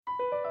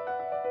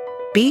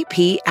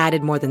BP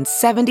added more than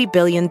 $70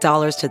 billion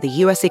to the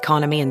U.S.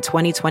 economy in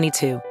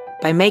 2022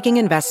 by making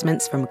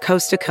investments from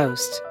coast to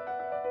coast.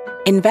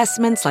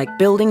 Investments like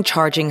building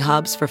charging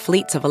hubs for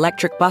fleets of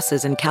electric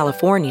buses in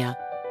California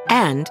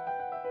and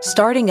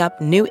starting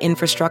up new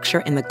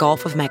infrastructure in the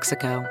Gulf of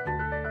Mexico.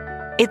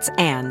 It's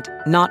and,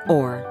 not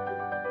or.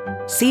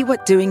 See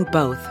what doing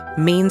both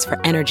means for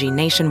energy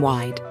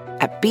nationwide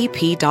at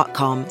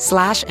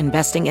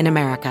bp.com/investing in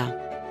America.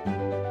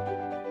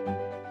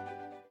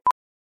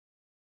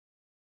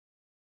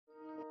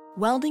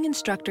 Welding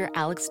instructor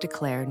Alex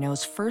DeClaire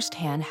knows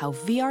firsthand how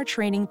VR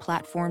training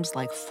platforms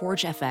like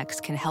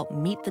ForgeFX can help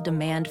meet the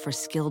demand for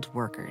skilled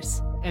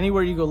workers.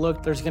 Anywhere you go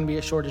look, there's going to be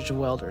a shortage of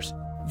welders.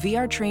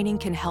 VR training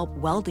can help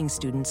welding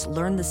students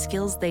learn the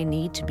skills they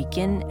need to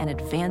begin and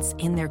advance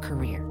in their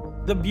career.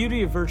 The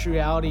beauty of virtual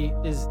reality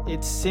is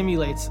it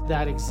simulates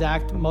that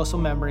exact muscle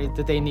memory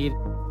that they need.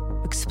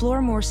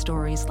 Explore more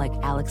stories like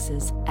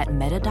Alex's at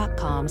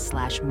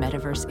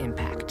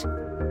meta.com/metaverseimpact.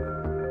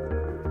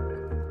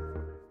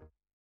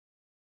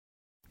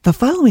 The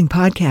following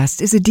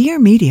podcast is a Dear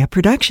Media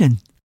production.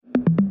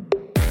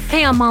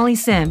 Hey, I'm Molly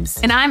Sims.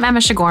 And I'm Emma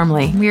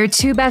Shagormley. We are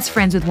two best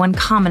friends with one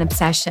common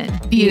obsession.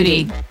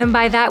 Beauty. And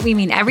by that, we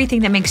mean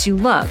everything that makes you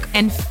look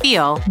And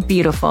feel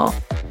beautiful.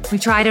 We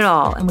tried it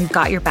all, and we've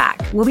got your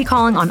back. We'll be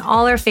calling on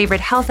all our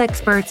favorite health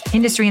experts,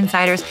 industry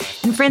insiders,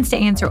 and friends to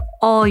answer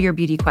all your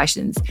beauty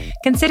questions.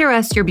 Consider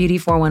us your Beauty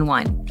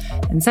 411,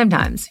 and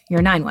sometimes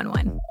your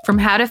 911. from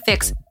how to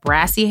fix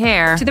brassy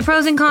hair To the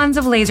pros and cons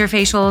of laser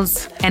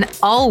facials, and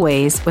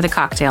always with a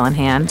cocktail in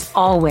hand.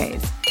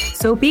 always.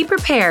 So be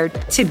prepared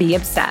to be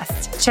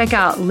obsessed. Check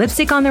out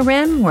Lipstick on the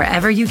Rim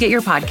wherever you get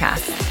your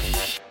podcasts.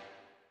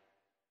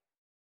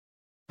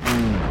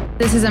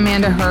 This is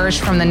Amanda Hirsch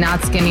from the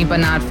Not Skinny But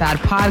Not Fat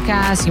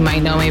podcast. You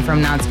might know me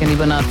from Not Skinny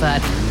But Not Fat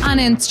on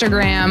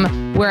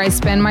Instagram, where I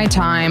spend my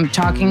time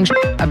talking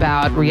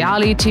about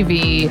reality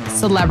TV,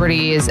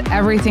 celebrities,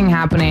 everything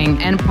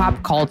happening, and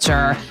pop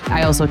culture.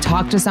 I also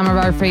talk to some of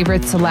our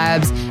favorite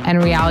celebs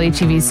and reality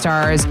TV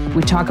stars.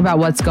 We talk about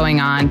what's going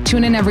on.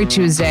 Tune in every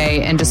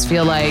Tuesday and just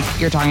feel like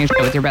you're talking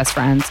shit with your best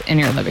friends in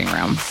your living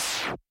room.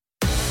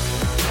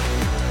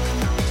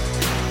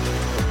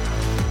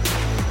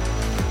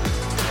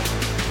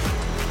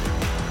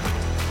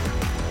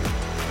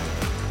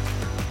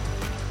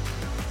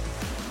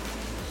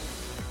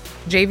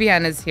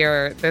 JVN is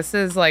here. This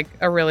is like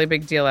a really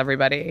big deal,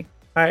 everybody.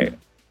 Hi.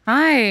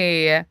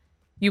 Hi,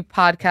 you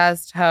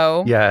podcast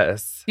hoe.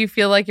 Yes. Do you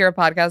feel like you're a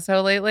podcast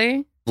hoe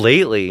lately?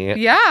 Lately.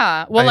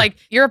 Yeah. Well, like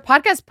you're a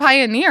podcast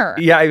pioneer.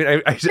 Yeah, I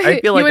mean, I feel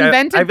like You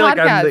invented I feel like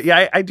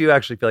podcasts. I do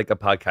actually feel like a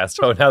podcast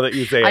hoe now that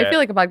you say it. I feel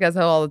like a podcast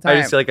hoe all the time. I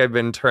just feel like I've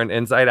been turned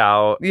inside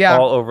out, Yeah.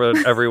 all over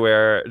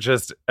everywhere.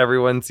 Just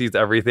everyone sees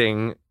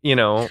everything,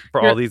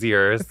 for all these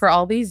years. For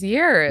all these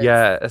years.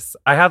 Yes.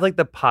 I have like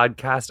the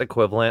podcast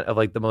equivalent of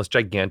like the most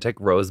gigantic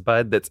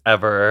rosebud that's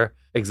ever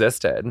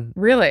existed.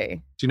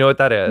 Really? Do you know what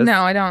that is?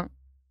 No, I don't.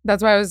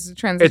 That's why I was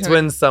transitioning. It's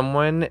when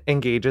someone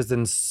engages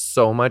in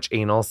so much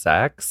anal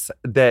sex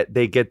that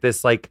they get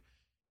this like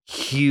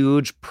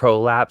huge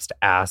prolapsed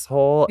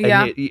asshole.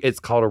 Yeah. And it's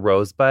called a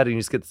rosebud. And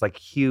you just get this like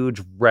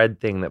huge red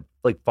thing that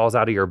like falls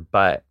out of your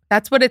butt.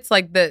 That's what it's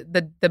like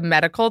the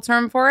medical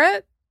term for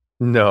it?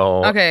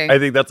 No. Okay. I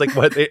think that's like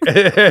what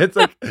it's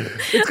like.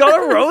 It's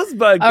called a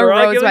rosebud, girl.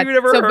 I can't believe you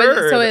never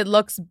heard. So it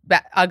looks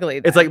ugly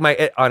then. It's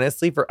like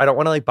honestly, I don't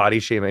want to like body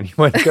shame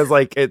anyone because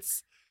like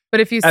it's. But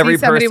if you see every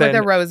somebody with a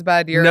person-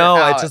 rosebud, you're No,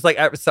 out. it's just like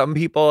some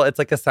people, it's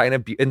like a sign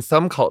of beauty. In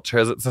some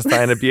cultures, it's a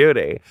sign of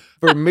beauty.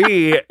 For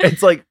me,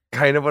 it's like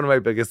kind of one of my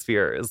biggest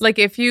fears. Like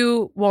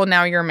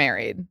now you're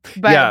married.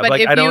 But, yeah, but like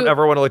if I don't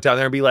ever want to look down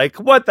there and be like,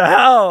 what the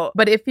hell?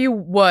 But if you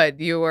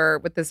were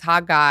with this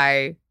hot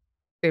guy,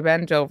 they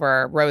bent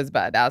over,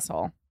 rosebud,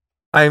 asshole.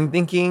 I'm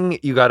thinking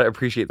you got to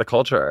appreciate the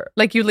culture.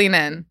 Like you lean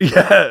in.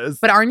 Yes.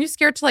 But aren't you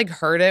scared to like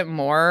hurt it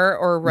more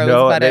or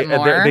No, rosebud it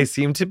more? they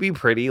seem to be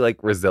pretty like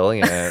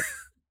resilient.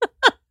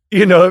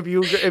 If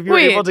you're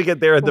able to get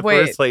there in the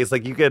first place,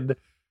 like you could.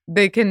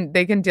 They can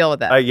deal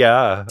with it.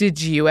 Yeah.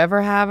 Did you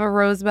ever have a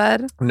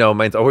rosebud? No,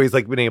 mine's always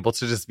like been able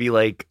to just be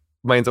like,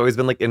 mine's always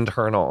been like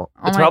internal.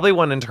 It's probably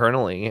one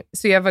internally.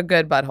 So you have a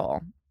good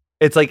butthole.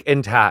 It's like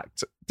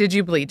intact. Did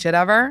you bleach it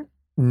ever?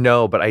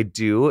 No, but I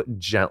do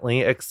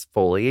gently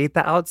exfoliate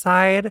the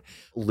outside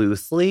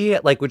loosely,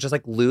 like with just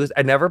like loose.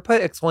 I never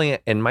put exfoliant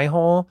in my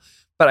hole,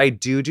 but I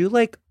do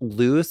like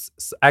loose.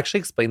 I actually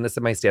explain this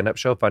in my stand-up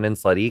show, Fun and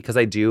Slutty, because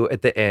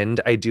at the end,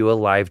 I do a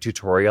live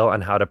tutorial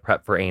on how to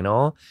prep for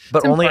anal,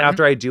 but only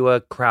after I do a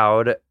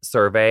crowd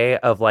survey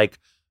of like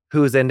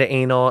who's into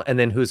anal and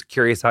then who's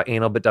curious about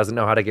anal but doesn't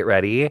know how to get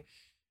ready.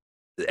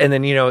 And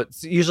then,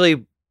 it's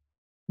usually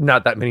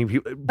not that many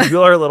people.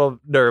 People are a little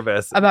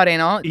nervous. About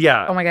anal?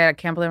 Yeah. Oh my God, I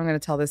can't believe I'm going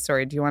to tell this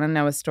story. Do you want to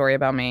know a story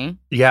about me?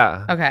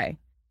 Yeah. Okay.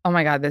 Oh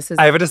my God, this is...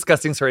 I have a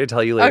disgusting story to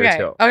tell you later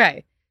too.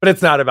 Okay. But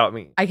it's not about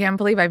me. I can't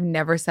believe I've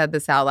never said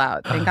this out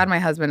loud. Thank God my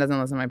husband doesn't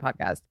listen to my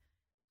podcast.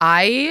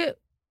 I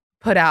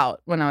put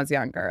out when I was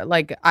younger.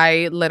 Like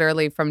I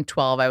literally from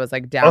 12, I was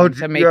like down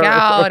to make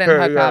out and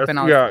hook up and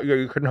all. Yeah,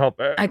 you couldn't help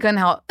it. I couldn't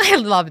help. I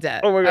loved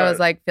it. Oh my God. I was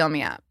like, fill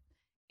me up.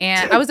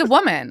 And I was a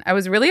woman. I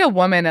was really a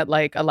woman at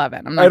like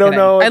 11. I'm not I don't kidding.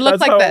 know. I looked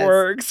That's like how this. it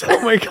works.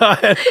 Oh my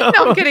God. No,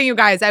 I'm kidding, you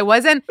guys. I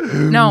wasn't.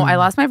 No, I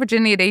lost my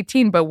virginity at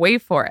 18, but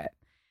wait for it.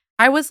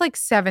 I was like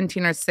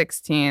 17 or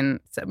 16,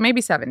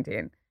 maybe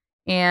 17.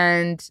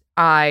 And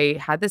I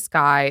had this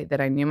guy that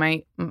I knew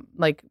my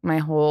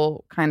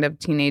whole kind of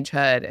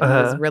teenagehood. And he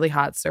was a really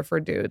hot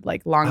surfer dude,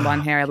 like long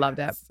blonde hair. I loved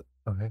it.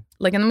 Okay.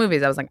 Like in the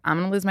movies, I was like, I'm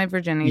going to lose my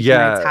virginity.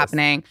 Yes. It's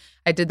happening.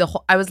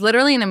 I was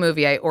literally in a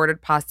movie. I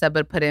ordered pasta,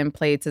 but put it in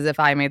plates as if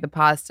I made the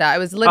pasta. I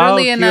was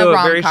literally in a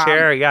rom-com.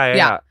 Very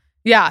Cher.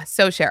 Yeah,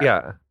 so Cher.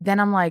 Yeah. Then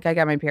I'm like, I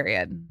got my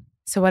period.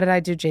 So what did I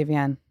do,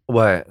 JVN?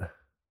 What?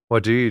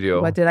 What do you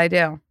do? What did I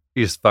do?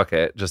 You just fuck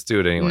it. Just do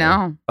it anyway.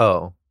 No.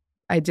 Oh.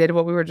 I did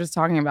what we were just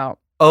talking about.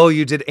 Oh,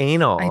 you did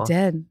anal. I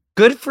did.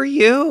 Good for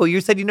you.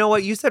 You said, you know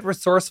what? You said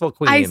resourceful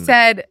queen. I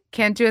said,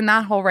 can't do in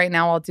that hole right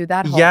now. I'll do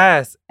that hole.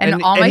 Yes.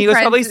 And all my he was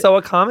friends, probably so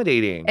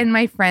accommodating. And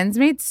my friends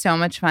made so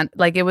much fun.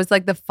 Like it was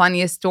like the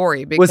funniest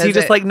story. Because was he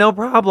just like, no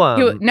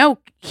problem?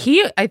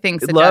 He I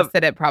think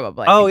suggested it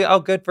probably. Oh, yeah. Oh,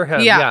 good for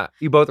him. Yeah.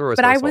 You both were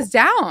resourceful. But I was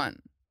down.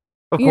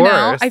 Of you course.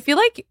 know,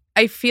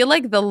 I feel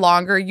like the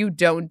longer you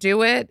don't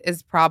do it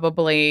is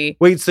probably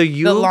so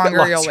you the longer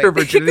lost you'll your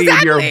wait. virginity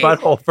in your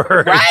butthole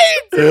first,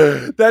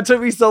 right? That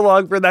took me so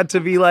long for that to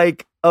be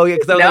like, oh yeah,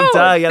 because I was like,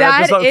 duh, yeah, that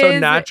just sounds so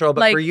natural.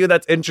 But like, for you,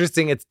 that's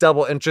interesting. It's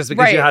double interest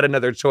because you had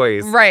another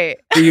choice, right?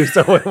 So you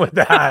so went with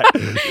that.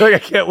 Like I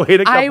can't wait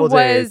a couple days.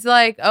 I was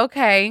like,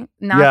 okay,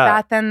 not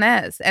that then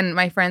this, and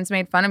my friends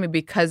made fun of me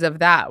because of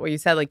that. Where you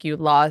said like you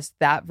lost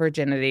that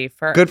virginity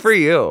first. Good for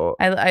you.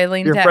 I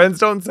leaned. Your friends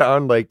don't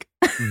sound like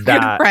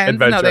that. Good friends?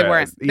 No, they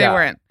weren't.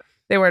 Yeah.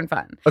 They weren't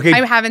fun. Okay,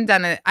 I haven't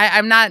done it.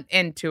 I'm not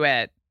into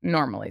it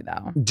normally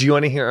though. Do you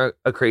want to hear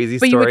a crazy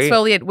but story? You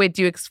exfoliate. Wait,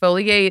 do you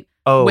exfoliate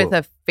with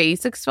a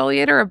face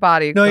exfoliator or a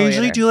body exfoliator? No, I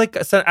usually do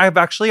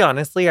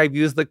I've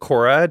used the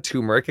Cora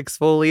turmeric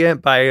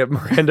exfoliant by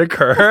Miranda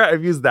Kerr.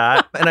 I've used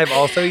that. And I've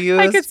also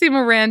used I could see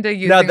Miranda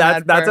using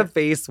that's a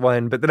face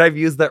one. But then I've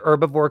used the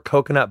Herbivore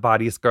coconut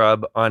body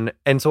scrub on.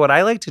 And so what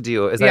I like to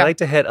do is I like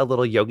to hit a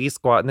little yogi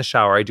squat in the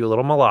shower. I do a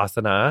little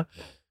malasana.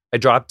 I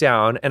drop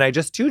down and I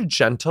just do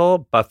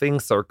gentle buffing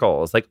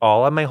circles, like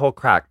all on my whole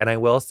crack. And I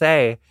will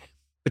say,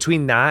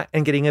 between that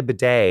and getting a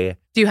bidet.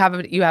 Do you have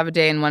a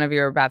day in one of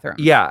your bathrooms?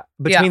 Yeah.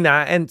 Between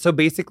that and so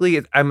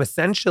basically I'm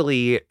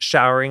essentially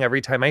showering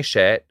every time I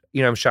shit.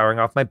 You know, I'm showering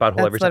off my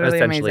butthole every time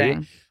essentially.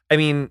 Amazing. I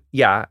mean,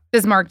 yeah.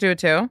 Does Mark do it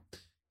too?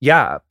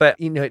 Yeah. But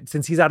you know,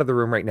 since he's out of the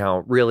room right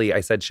now, really I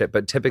said shit,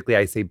 but typically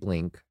I say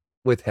blink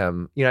with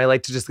him. You know, I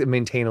like to just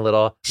maintain a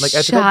little like I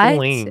have to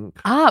blink.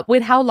 Up.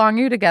 Wait, how long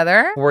are you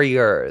together? 4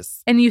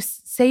 years. And you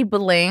say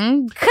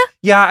blink?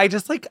 Yeah, I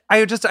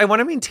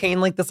want to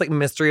maintain like this like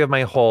mystery of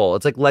my hole.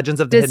 It's like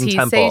Legends of the Hidden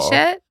Temple. Does he say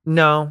shit?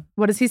 No.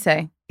 What does he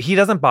say? He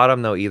doesn't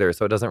bottom though either,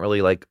 so it doesn't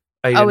really like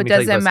it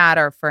doesn't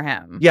matter for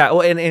him. Yeah,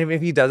 well, and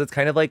if he does, it's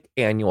kind of like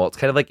annual. It's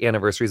kind of like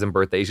anniversaries and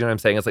birthdays. You know what I'm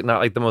saying? It's like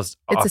not like the most.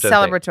 It's a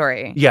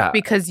celebratory. Thing. Yeah,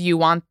 because you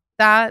want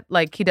that.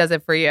 Like he does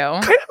it for you.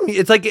 Kind of.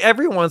 It's like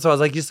every once in a while, I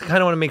was like, you just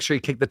kind of want to make sure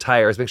you kick the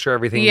tires, make sure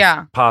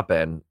everything's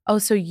popping. Oh,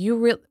 so you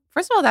really?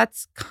 First of all,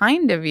 that's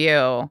kind of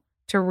you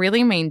to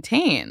really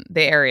maintain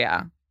the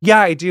area. Yeah,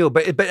 I do,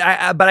 but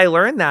I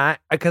learned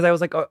that because I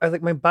was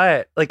like my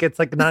butt, like it's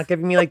like not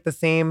giving me like the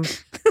same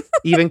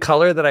even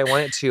color that I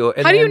want it to.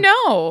 And how do you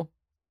know?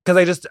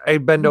 Because I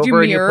bend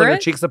over and you pull your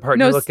cheeks apart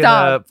and you look in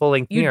a full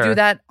length mirror. You do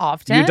that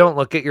often? You don't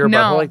look at your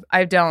butthole? Like,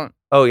 I don't.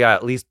 Oh yeah,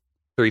 at least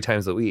 3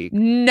 times a week.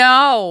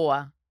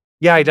 No.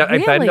 Yeah, really? I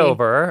bend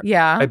over.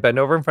 Yeah. I bend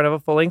over in front of a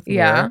full length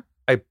mirror.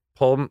 I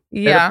pull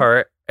it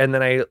apart. And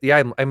then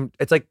I'm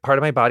it's like part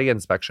of my body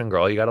inspection,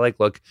 girl. You gotta like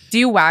look. Do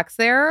you wax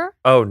there?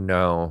 Oh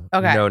no.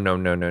 Okay.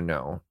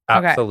 No.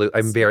 Absolutely. Okay.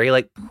 I'm very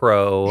like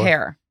pro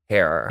hair.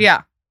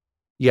 Yeah.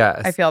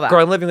 Yes. I feel that.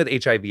 Girl, I'm living with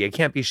HIV. I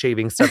can't be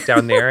shaving stuff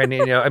down there. And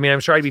you know, I mean,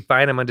 I'm sure I'd be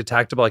fine. I'm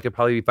undetectable. I could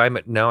probably be fine,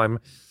 but no,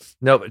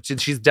 but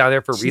she's down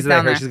there for a reason.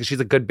 I heard she's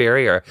a good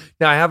barrier.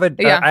 Now I have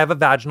a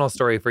vaginal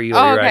story for you.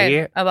 Are you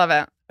ready? I love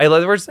it. I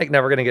love that we're just like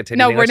never gonna get to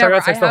anything. No, we're never.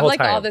 I have like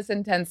time. all this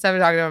intense stuff we're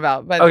talking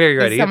about, but okay, you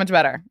ready? It's so much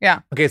better. Yeah.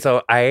 Okay,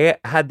 so I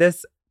had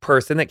this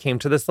person that came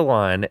to the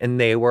salon, and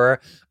they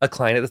were a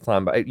client at the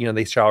salon, but you know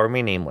they shall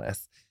remain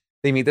nameless.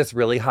 They meet this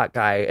really hot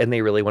guy, and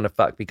they really want to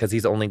fuck because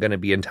he's only going to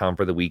be in town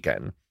for the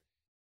weekend.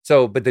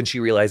 So, but then she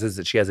realizes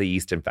that she has a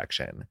yeast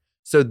infection.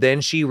 So then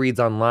she reads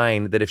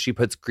online that if she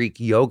puts Greek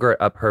yogurt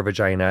up her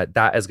vagina,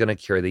 that is going to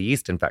cure the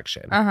yeast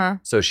infection.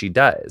 So she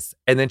does.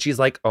 And then she's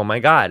like, oh my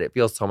God, it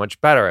feels so much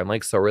better. I'm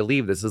like so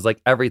relieved. This is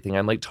like everything.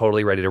 I'm like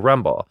totally ready to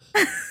rumble.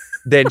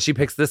 Then she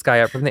picks this guy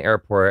up from the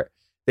airport.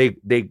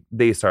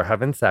 They start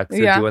having sex.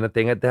 They're doing the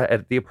thing at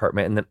the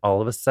apartment. And then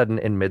all of a sudden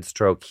in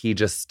mid-stroke, he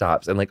just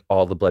stops and like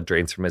all the blood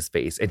drains from his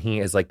face. And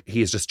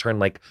he's just turned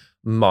like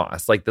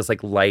moss, like this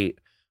like light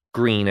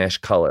greenish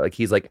color. Like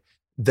he's like,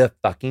 the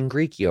fucking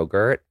Greek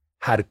yogurt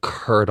had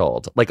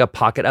curdled. Like a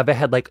pocket of it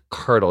had like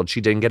curdled.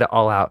 She didn't get it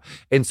all out.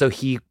 And so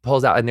he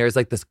pulls out and there's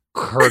like this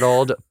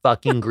curdled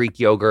fucking Greek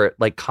yogurt,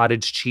 like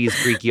cottage cheese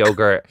Greek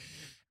yogurt.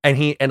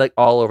 And like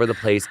all over the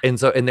place. And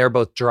they're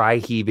both dry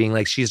heaving.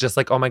 Like she's just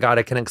like, oh my God,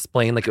 I can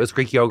explain. Like it was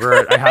Greek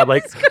yogurt. I had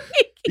like,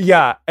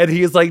 yeah. And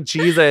he's like,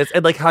 Jesus.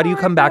 And like, how do you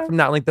come back from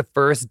that on like the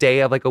first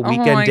day of like a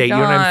weekend date? You know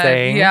what I'm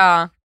saying?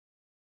 Yeah.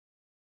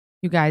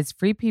 You guys,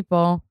 Free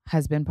People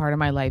has been part of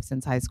my life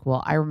since high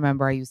school. I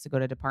remember I used to go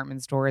to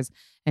department stores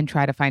and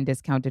try to find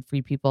discounted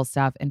Free People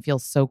stuff and feel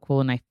so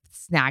cool. And I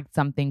snagged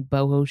something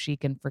boho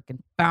chic and freaking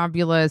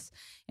fabulous.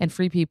 And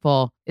Free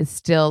People is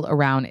still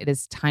around. It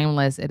is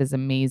timeless. It is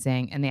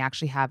amazing. And they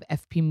actually have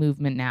FP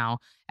Movement now.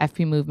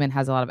 FP Movement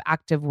has a lot of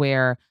active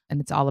wear, and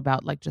it's all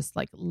about like just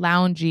like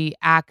loungy,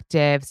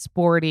 active,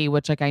 sporty,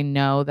 which like I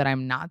know that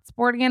I'm not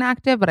sporty and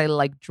active, but I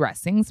like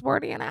dressing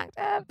sporty and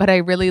active. But I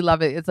really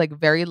love it. It's like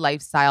very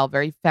lifestyle,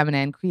 very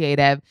feminine,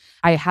 creative.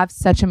 I have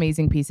such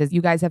amazing pieces.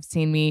 You guys have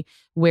seen me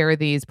wear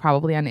these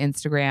probably on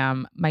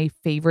Instagram. My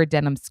favorite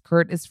denim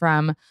skirt is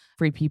from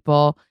Free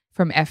People,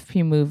 from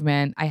FP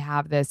Movement. I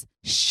have this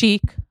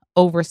chic,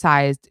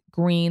 oversized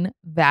green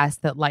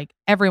vest that like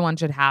everyone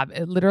should have.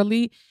 It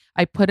literally,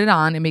 I put it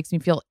on, it makes me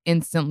feel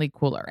instantly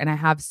cooler. And I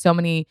have so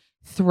many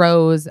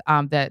throws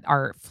that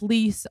are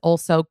fleece,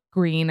 also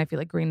green. I feel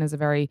like green is a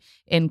very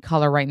in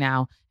color right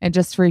now. And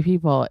just Free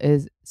People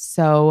is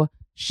so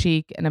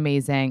chic and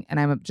amazing. And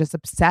I'm just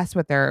obsessed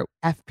with their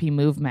FP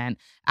Movement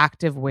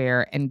active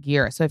wear and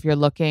gear. So if you're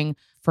looking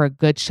for a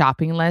good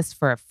shopping list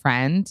for a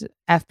friend,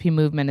 FP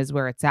Movement is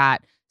where it's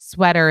at.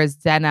 Sweaters,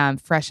 denim,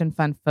 fresh and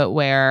fun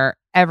footwear,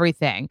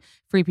 everything.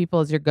 Free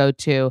People is your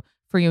go-to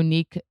for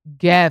unique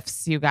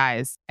gifts, you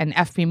guys. And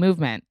FP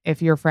Movement,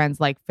 if your friends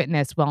like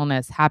fitness,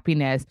 wellness,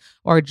 happiness,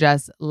 or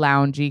just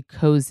loungy,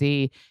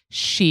 cozy,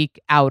 chic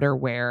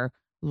outerwear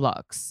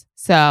looks.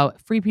 So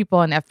Free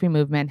People and FP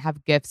Movement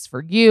have gifts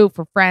for you,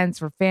 for friends,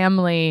 for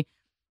family.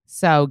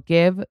 So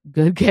give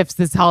good gifts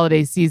this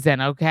holiday season,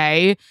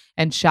 okay?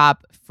 And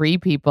shop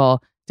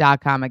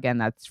freepeople.com. Again,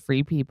 that's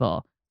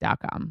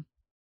freepeople.com.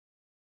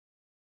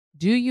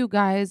 Do you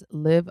guys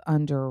live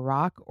under a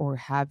rock, or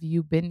have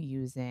you been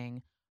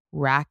using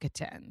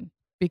Rakuten?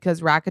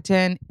 Because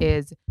Rakuten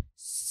is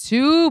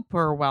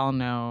super well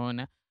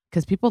known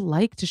because people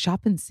like to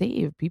shop and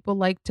save. People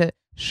like to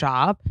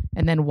shop,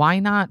 and then why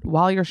not,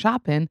 while you're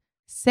shopping,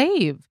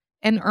 save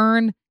and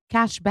earn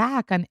cash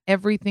back on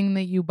everything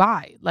that you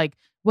buy. Like,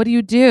 what do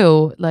you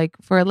do like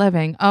for a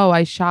living? Oh,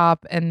 I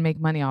shop and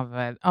make money off of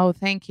it. Oh,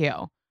 thank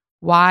you.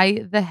 Why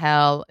the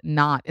hell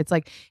not? It's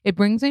like, it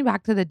brings me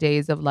back to the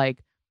days of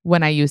like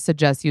when I used to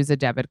just use a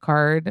debit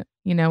card,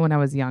 you know, when I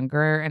was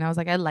younger. And I was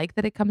like, I like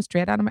that it comes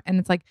straight out of my, and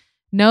it's like,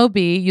 no,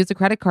 B, use a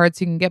credit card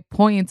so you can get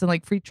points and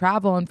like free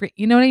travel and free,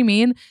 you know what I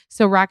mean?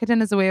 So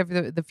Rakuten is a way of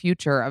the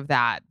future of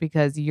that,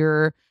 because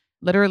you're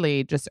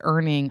literally just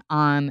earning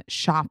on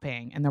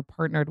shopping, and they're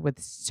partnered with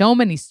so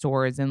many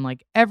stores in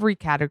like every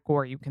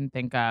category you can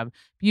think of: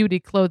 beauty,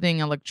 clothing,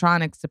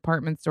 electronics,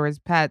 department stores,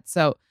 pets.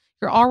 So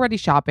you're already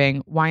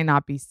shopping. Why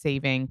not be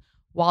saving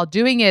while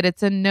doing it?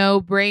 It's a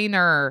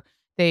no-brainer.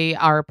 They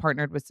are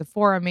partnered with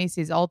Sephora,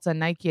 Macy's, Ulta,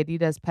 Nike,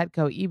 Adidas,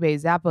 Petco, eBay,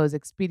 Zappos,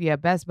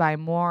 Expedia, Best Buy,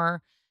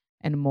 more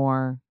and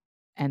more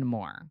and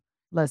more.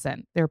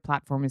 Listen, their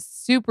platform is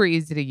super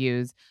easy to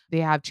use. They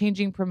have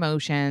changing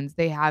promotions.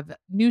 They have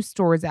new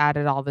stores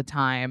added all the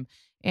time.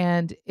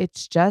 And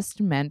it's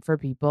just meant for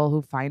people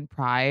who find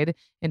pride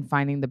in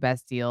finding the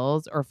best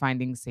deals or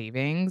finding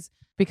savings,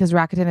 because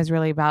Rakuten is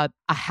really about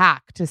a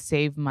hack to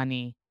save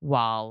money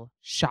while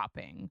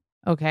shopping.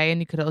 Okay. And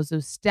you could also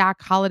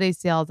stack holiday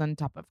sales on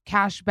top of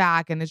cash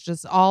back. And it's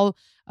just all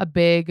a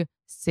big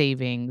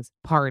savings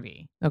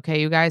party.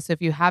 Okay, you guys. So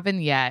if you haven't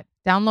yet,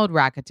 download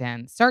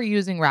Rakuten. Start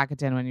using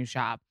Rakuten when you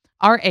shop.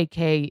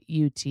 Rakuten.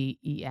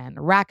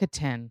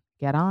 Rakuten.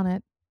 Get on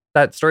it.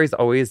 That story's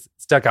always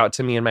stuck out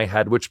to me in my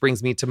head, which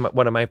brings me to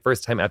one of my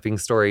first time effing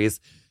stories,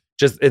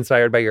 just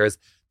inspired by yours.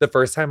 The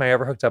first time I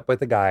ever hooked up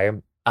with a guy,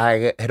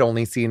 I had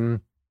only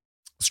seen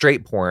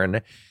straight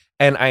porn.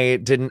 And I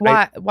didn't.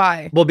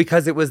 Why? Well,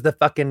 because it was the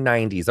fucking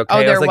 90s. Okay, Oh,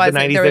 it there was like the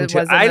 90s.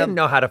 wasn't I didn't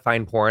know how to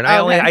find porn.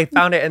 I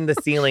found it in the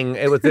ceiling.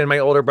 It was in my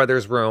older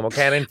brother's room.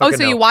 Okay, I didn't fucking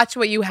know. You watched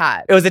what you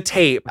had. It was a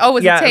tape. Oh, it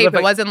was a tape.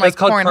 It wasn't like it was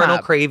called Carnal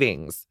Pornhub.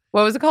 Cravings.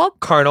 What was it called?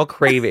 Carnal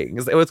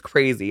Cravings. It was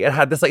crazy. It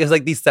had this like, it was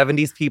like these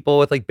 70s people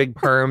with like big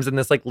perms, and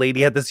this like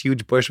lady had this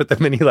huge bush with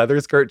a mini leather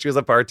skirt. She was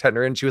a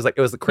bartender, and she was like,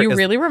 it was crazy. You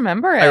really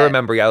remember it? I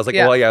remember. Yeah, I was like,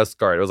 well, yeah, I was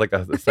scarred. It was like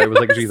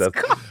Jesus.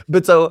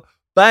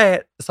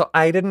 But so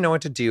I didn't know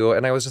what to do.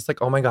 And I was just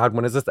like, oh my God,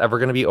 when is this ever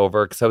going to be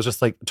over? Because I was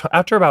just like,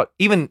 after about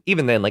even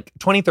then, like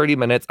 20, 30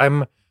 minutes,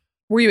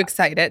 Were you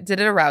excited? Did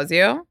it arouse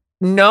you?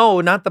 No,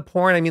 not the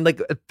porn. I mean,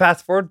 like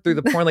fast forward through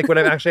the porn, like when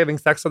I'm actually having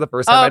sex for the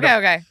first time.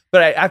 Okay.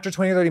 But after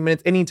 20 or 30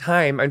 minutes,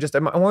 anytime,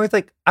 I'm always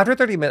like, after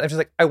 30 minutes, I'm just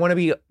like, I want to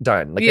be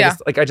done. Like, yeah.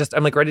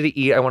 I'm like ready to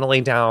eat. I want to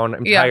lay down.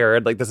 I'm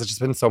tired. Like, this has just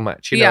been so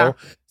much, you know?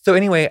 So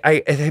anyway,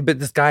 but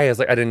this guy is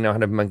like, I didn't know how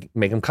to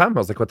make him come.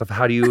 I was like,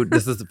 how do you,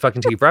 this is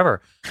fucking take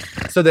forever.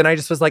 So then I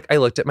just was like, I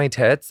looked at my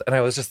tits and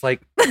I was just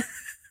like,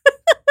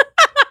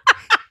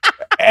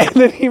 And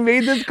then he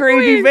made this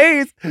crazy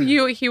face.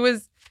 He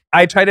was.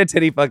 I tried to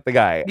titty fuck the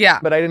guy. Yeah.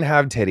 But I didn't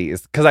have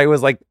titties because I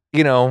was like,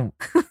 you know,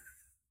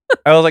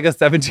 I was like a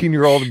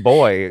 17-year-old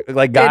boy,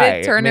 like guy. Did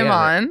it turn him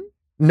on?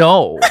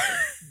 No.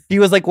 He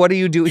was like, what do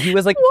you do? He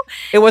was like,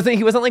 he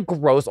wasn't like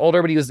gross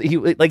older, but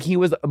he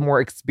was more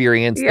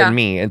experienced than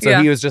me. And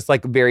so he was just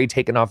like very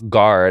taken off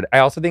guard. I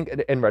also think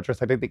in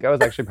retrospect, I think I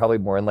was actually probably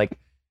more in like,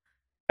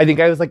 I think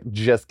I was like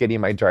just getting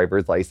my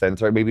driver's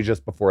license or maybe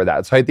just before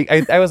that. So I think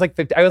I was like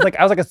 50, I was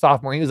like a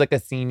sophomore. He was like a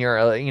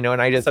senior, you know,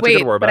 and I just such a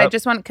good warm up.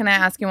 But can I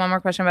ask you one more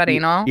question about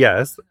anal?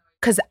 Yes.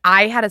 Because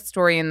I had a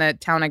story in the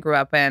town I grew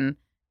up in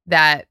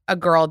that a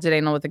girl did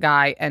anal with a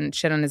guy and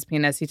shit on his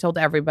penis. He told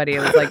everybody. It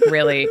was like,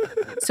 really?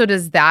 So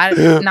does that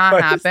not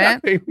happen?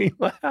 That made me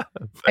laugh?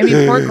 I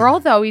mean, poor girl,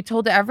 though. He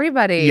told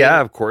everybody. Yeah,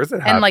 of course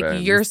it happens. And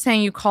like you're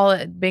saying you call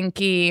it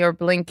binky or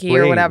blinky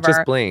or whatever.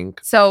 Just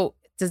blink. So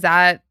is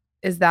that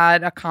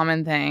a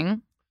common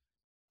thing?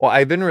 Well,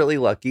 I've been really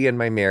lucky in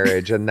my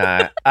marriage and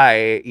that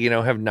I,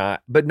 have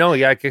not. But no,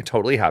 yeah, it could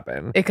totally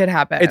happen. It could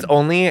happen. It's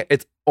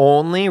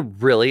only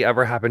really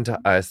ever happened to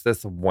us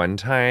this one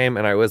time.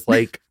 And I was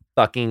like,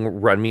 fucking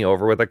run me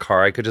over with a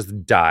car. I could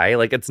just die.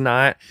 Like, it's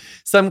not.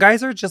 Some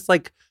guys are just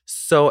like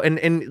so,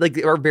 and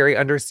like are very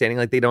understanding.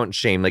 Like, they don't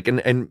shame. Like,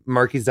 and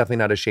Marky's definitely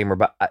not a shamer.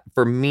 But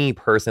for me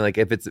personally, like,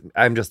 if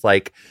I'm just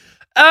like,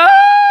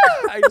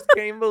 I just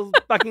can't even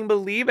fucking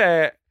believe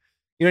it.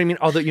 You know what I mean?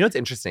 Although, it's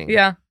interesting.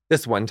 Yeah.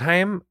 This one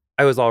time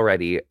I was all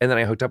ready and then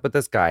I hooked up with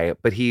this guy,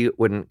 but he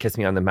wouldn't kiss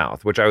me on the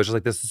mouth, which I was just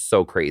like, this is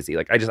so crazy.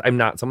 Like, I'm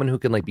not someone who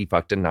can like be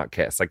fucked and not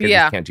kiss. Like, I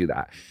just can't do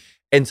that.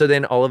 And so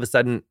then all of a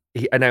sudden,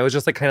 and I was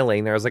just like kind of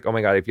laying there. I was like, oh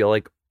my God, I feel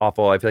like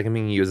awful. I feel like I'm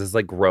being used. This is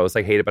like gross.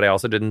 I hate it. But I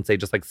also didn't say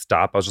just like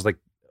stop. I was just like,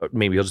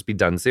 maybe he'll just be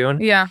done soon.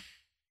 Yeah.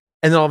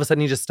 And then all of a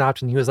sudden he just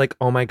stopped and he was like,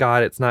 oh my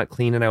God, it's not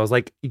clean. And I was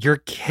like, you're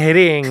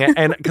kidding.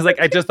 And because like,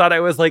 I just thought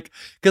I was like,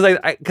 because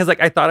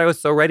I thought I was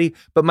so ready.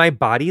 But my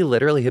body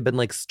literally had been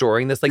like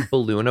storing this like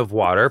balloon of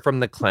water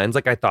from the cleanse.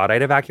 Like I thought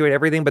I'd evacuate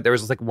everything, but there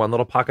was just like one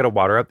little pocket of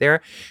water up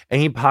there.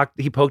 And he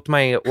poked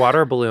my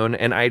water balloon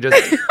and I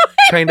just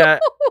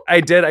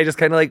I just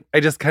kind of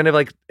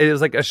like, it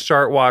was like a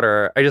shart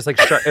water. It was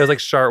like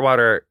shart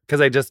water because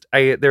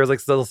there was like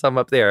still some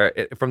up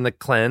there from the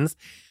cleanse,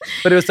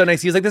 but it was so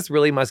nice. He was like this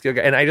really muscular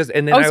guy.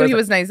 He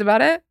was nice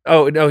about it?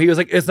 Oh, no, he was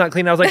like, it's not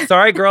clean. I was like,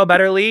 sorry, girl,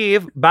 better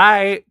leave.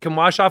 Bye. Can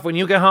wash off when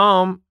you get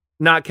home.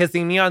 Not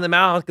kissing me on the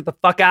mouth. Get the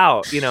fuck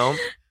out,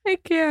 I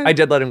can't. I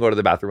did let him go to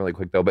the bathroom really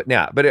quick though, but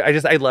yeah. But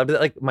I loved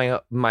that like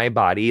my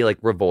body like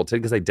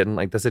revolted because I didn't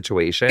like the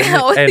situation,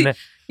 and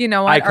you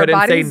know what? I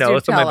couldn't say no,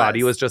 so my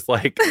body was just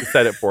like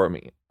said it for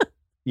me.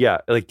 Yeah,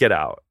 like get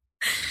out.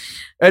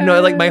 And no,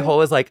 like my whole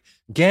was like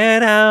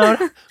get out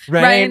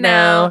right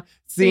now.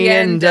 It's the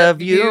end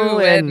of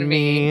you and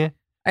me.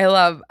 I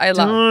love.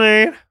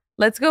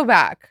 Let's go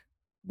back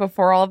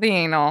before all the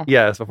anal.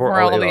 Yes, before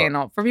all the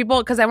anal for people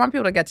because I want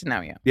people to get to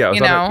know you. Yeah,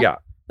 yeah.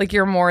 Like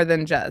you're more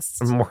than just.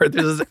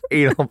 This is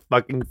anal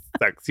fucking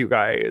sex, you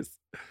guys.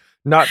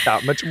 Not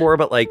that much more,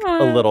 but like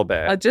a little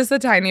bit. Just a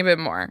tiny bit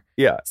more.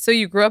 Yeah. So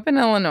you grew up in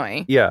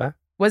Illinois. Yeah.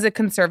 Was it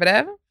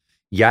conservative?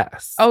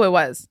 Yes. Oh, it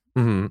was.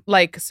 Mm-hmm.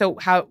 Like, so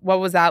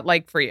what was that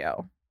like for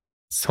you?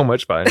 So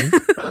much fun.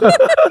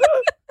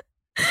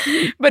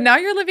 But now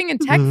you're living in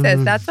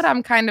Texas. That's what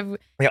I'm kind of.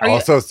 Yeah,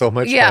 also so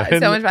much fun. Yeah,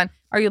 so much fun.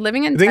 Are you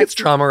living in Texas? I think it's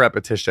trauma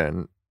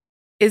repetition.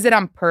 Is it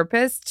on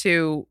purpose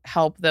to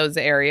help those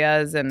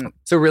areas? And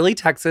so really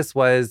Texas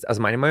I was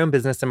minding my own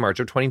business in March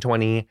of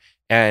 2020.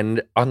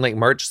 And on like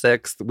March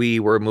 6th, we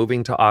were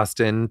moving to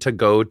Austin to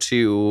go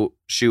to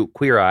shoot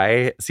Queer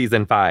Eye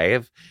season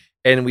 5.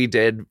 And we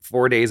did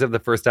 4 days of the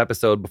first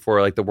episode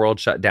before like the world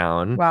shut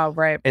down. Wow,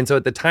 right. And so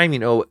at the time,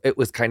 it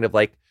was kind of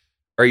like,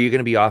 are you going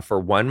to be off for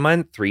 1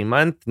 month, 3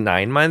 months,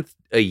 9 months,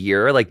 a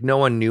year? Like no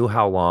one knew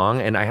how long.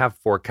 And I have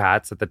 4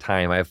 cats at the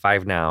time. I have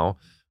 5 now.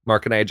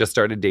 Mark and I had just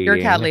started dating. You're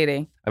a cat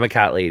lady. I'm a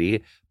cat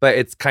lady, but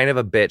it's kind of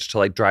a bitch to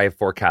like drive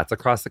 4 cats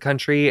across the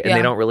country and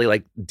they don't really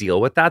like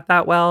deal with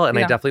that well. And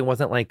I definitely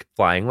wasn't like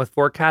flying with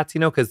 4 cats,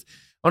 because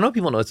I don't know if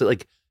people notice it,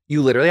 like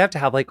you literally have to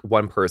have like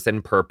 1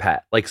 person per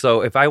pet. Like,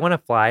 so if I want to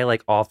fly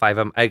like all 5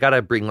 of them, I got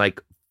to bring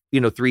like,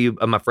 3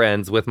 of my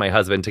friends with my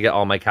husband to get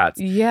all my cats.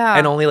 Yeah.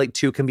 And only like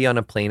 2 can be on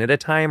a plane at a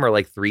time or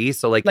like 3.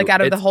 So like out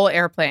of the whole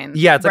airplane.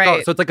 Yeah. It's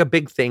like, so it's like a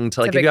big thing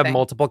to like, if you have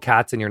multiple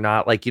cats and you're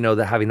not like,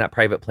 having that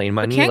private plane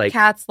money. But can't like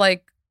cats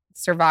like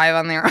survive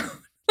on their own,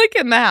 like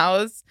in the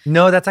house?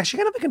 No, that's actually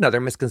kind of like another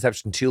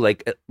misconception too.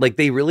 Like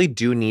they really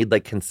do need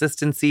like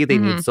consistency. They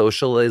need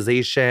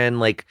socialization.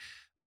 Like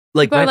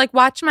people are like,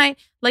 watch my,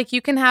 like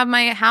you can have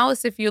my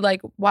house if you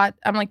like what.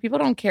 I'm like, people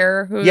don't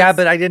care who. Yeah,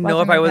 but I didn't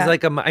know if I was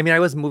like, I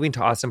was moving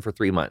to Austin for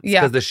 3 months. Yeah.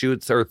 Because the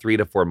shoots are 3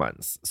 to 4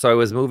 months. So I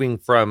was moving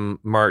from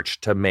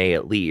March to May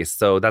at least.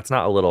 So that's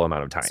not a little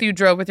amount of time. So you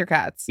drove with your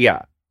cats?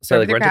 Yeah. So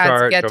like rent a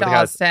car, get to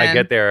Austin. I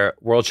get there,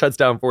 world shuts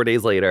down 4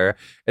 days later.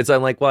 And so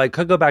I'm like, well, I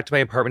could go back to my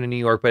apartment in New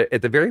York, but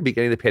at the very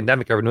beginning of the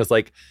pandemic, everyone was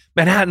like,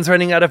 Manhattan's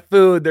running out of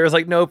food. There's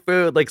like no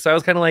food. Like, so I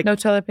was kind of like, no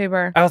toilet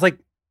paper. I was like,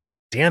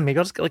 damn, maybe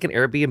I'll just get like an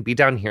Airbnb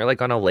down here,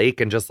 like on a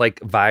lake and just like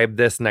vibe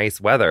this nice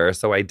weather.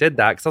 So I did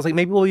that because I was like,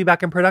 maybe we'll be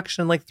back in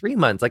production in like 3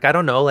 months. Like, I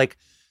don't know. Like,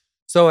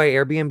 so I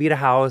Airbnb'd a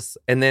house.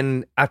 And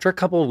then after a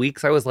couple of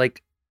weeks, I was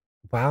like,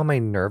 wow, my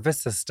nervous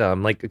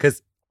system, like,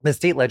 because the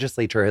state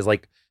legislature has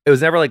like, it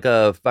was never like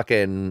a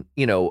fucking,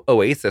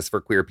 oasis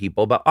for queer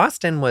people. But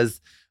Austin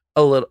was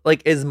a little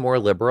like, is more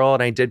liberal.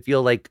 And I did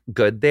feel like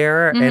good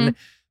there. Mhm.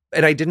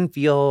 And I didn't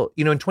feel,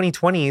 in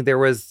 2020, there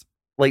was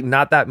like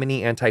not that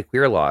many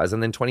anti-queer laws.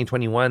 And then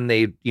 2021,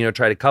 they,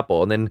 tried a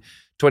couple. And then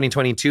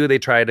 2022, they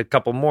tried a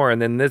couple more.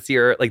 And then this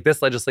year, like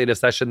this legislative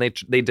session, they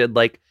did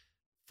like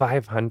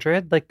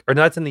 500, like, or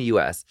no, that's in the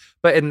US.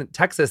 But in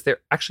Texas,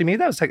 maybe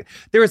that was Texas.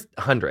 There was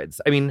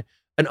hundreds. I mean,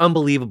 an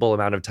unbelievable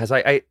amount of tests.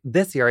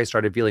 This year I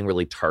started feeling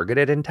really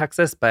targeted in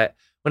Texas. But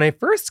when I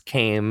first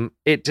came,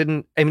 it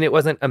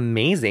wasn't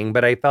amazing,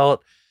 but I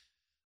felt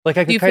like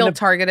I could Do you kind feel of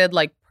targeted,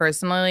 like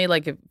personally,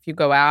 like if you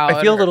go out?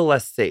 I feel a little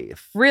less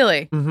safe.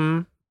 Really?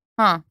 Mm-hmm.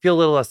 Huh. Feel a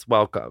little less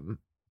welcome.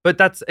 But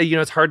that's,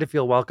 it's hard to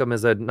feel welcome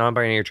as a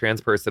non-binary trans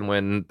person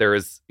when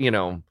there's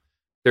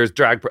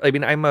drag. I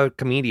mean, I'm a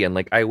comedian.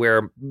 Like I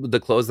wear the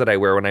clothes that I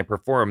wear when I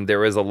perform. There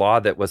was a law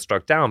that was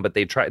struck down, but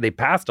they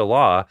passed a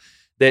law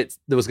that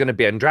was going to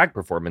ban drag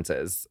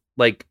performances.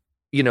 Like,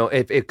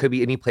 if it could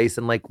be any place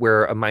in like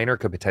where a minor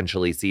could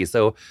potentially see.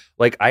 So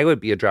like I would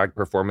be a drag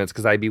performance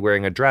because I'd be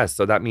wearing a dress.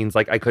 So that means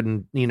like I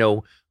couldn't,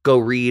 go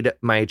read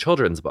my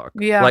children's book.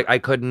 Yeah. Like I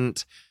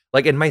couldn't,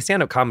 like in my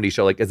stand-up comedy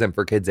show, like isn't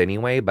for kids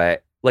anyway,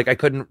 but like I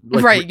couldn't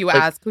like, right. You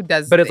ask who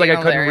does, but it's like I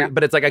couldn't there, yeah.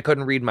 but it's like I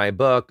couldn't read my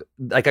book.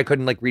 Like I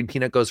couldn't like read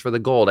Peanut Goes for the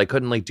Gold. I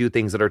couldn't like do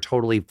things that are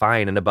totally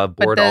fine and above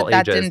board all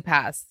that ages. didn't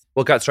pass.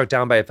 Well, it got struck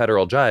down by a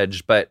federal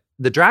judge, but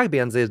the drag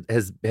bans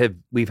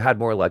we've had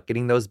more luck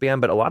getting those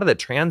banned, but a lot of the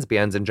trans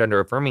bans and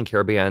gender affirming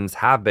care bans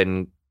have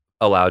been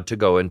allowed to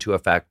go into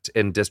effect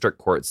in district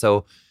court. So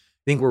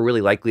I think we're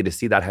really likely to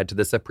see that head to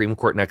the Supreme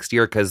Court next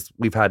year because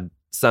we've had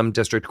some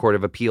district court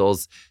of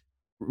appeals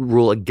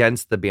rule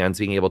against the bans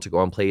being able to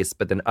go in place,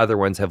 but then other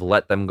ones have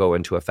let them go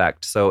into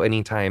effect. So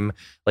anytime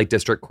like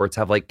district courts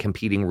have like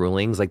competing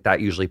rulings, like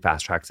that usually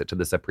fast tracks it to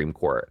the Supreme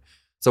Court.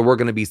 So we're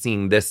going to be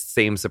seeing this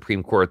same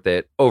Supreme Court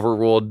that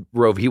overruled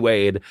Roe v.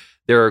 Wade.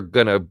 They're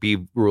going to be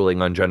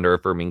ruling on gender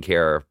affirming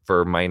care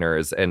for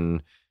minors,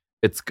 and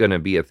it's going to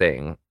be a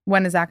thing.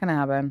 When is that going to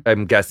happen?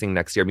 I'm guessing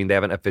next year. I mean, they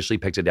haven't officially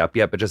picked it up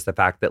yet, but just the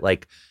fact that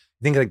like,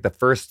 I think like the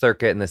First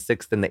Circuit and the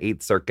Sixth and the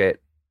Eighth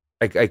Circuit,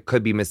 I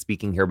could be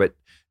misspeaking here, but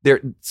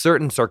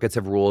certain circuits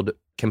have ruled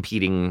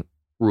competing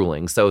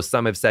rulings. So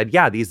some have said,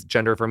 yeah, these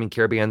gender affirming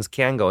care bans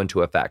can go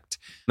into effect.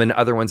 And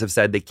other ones have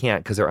said they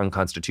can't because they're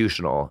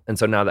unconstitutional. And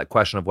so now that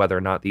question of whether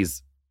or not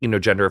these,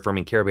 gender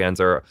affirming care bans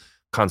are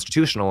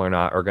constitutional or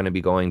not are going to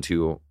be going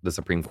to the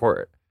Supreme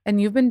Court. And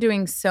you've been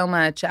doing so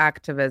much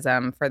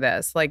activism for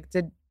this. Like,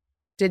 did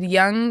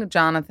young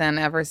Jonathan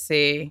do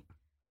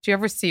you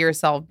ever see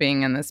yourself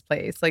being in this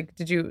place? Like,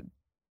 did you?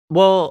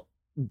 Well,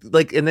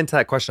 like, and then to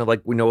that question of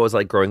like, we know what it was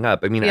like growing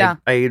up. I mean, yeah.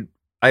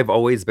 I've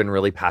always been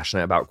really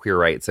passionate about queer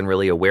rights and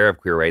really aware of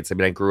queer rights. I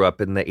mean, I grew up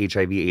in the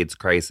HIV/AIDS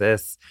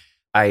crisis.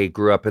 I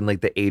grew up in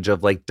like the age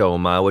of like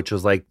DOMA, which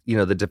was like,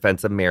 the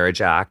Defense of Marriage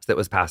Act that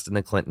was passed in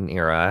the Clinton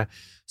era.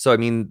 So, I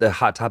mean, the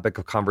hot topic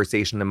of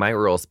conversation in my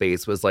rural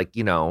space was like,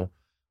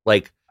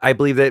 like, I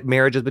believe that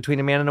marriage is between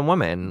a man and a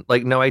woman.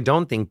 Like, no, I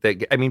don't think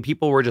that. I mean,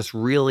 people were just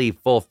really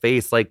full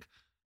face like,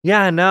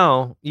 yeah,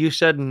 no, you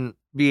shouldn't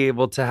be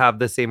able to have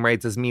the same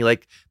rights as me.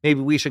 Like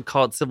maybe we should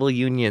call it civil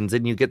unions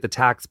and you get the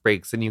tax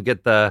breaks and you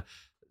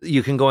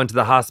can go into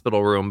the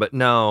hospital room, but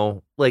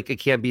no, like it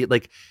can't be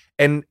like,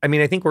 and I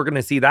mean, I think we're going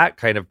to see that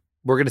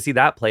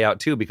play out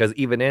too, because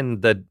even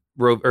in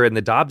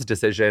the Dobbs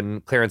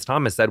decision, Clarence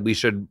Thomas said we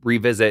should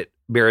revisit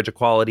marriage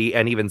equality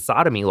and even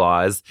sodomy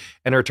laws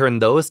and return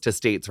those to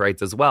states'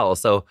 rights as well.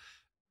 So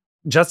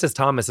Justice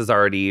Thomas has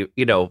already,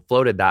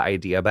 floated that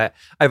idea, but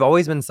I've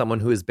always been someone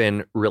who has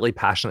been really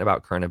passionate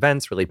about current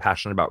events, really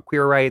passionate about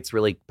queer rights,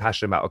 really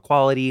passionate about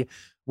equality,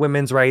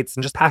 women's rights,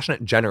 and just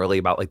passionate generally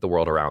about like the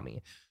world around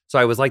me. So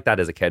I was like that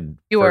as a kid.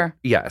 You were?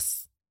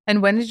 Yes.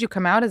 And when did you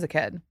come out as a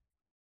kid?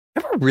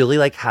 I never really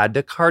like had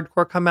to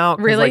hardcore come out.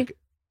 Really? Like,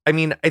 I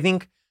mean, I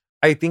think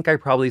I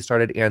probably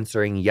started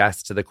answering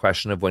yes to the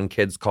question of when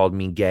kids called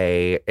me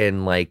gay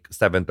in like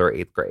 7th or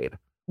 8th grade.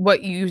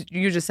 What, you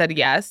just said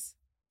yes?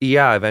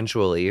 Yeah,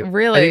 eventually.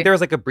 Really? I think there was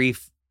like a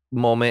brief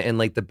moment in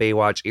like the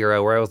Baywatch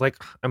era where I was like,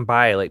 I'm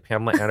bi, like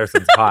Pamela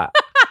Anderson's hot.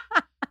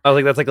 I was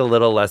like, that's like a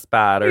little less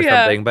bad or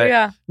something.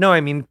 But no, I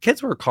mean,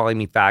 kids were calling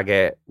me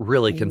faggot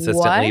really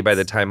consistently by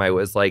the time I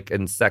was like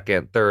in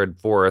 2nd,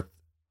 3rd, 4th.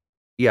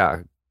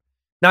 Yeah.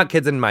 Not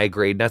kids in my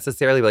grade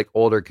necessarily, but like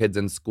older kids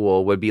in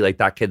school would be like,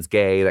 that kid's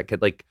gay. That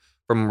kid like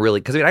from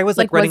really, because I mean, I was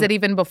like running. Was it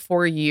even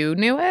before you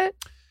knew it?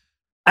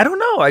 I don't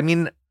know. I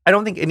mean, I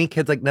don't think any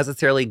kids like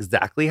necessarily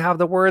exactly have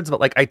the words,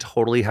 but like I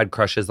totally had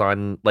crushes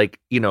on like,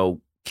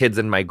 kids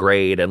in my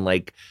grade. And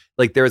like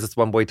there was this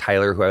one boy,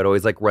 Tyler, who I would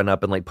always like run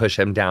up and like push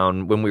him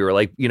down when we were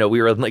like, we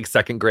were in like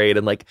second grade.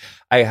 And like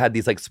I had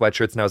these like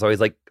sweatshirts and I was always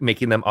like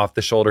making them off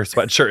the shoulder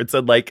sweatshirts.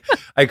 And like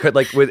I could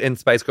like in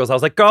Spice Girls, I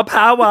was like, girl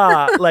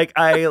power. Like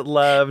I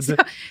loved.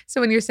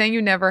 So when you're saying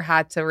you never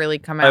had to really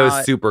come out. I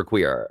was super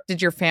queer.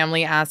 Did your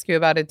family ask you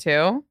about it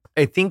too?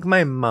 I think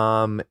my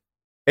mom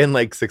in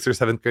like 6th or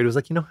 7th grade was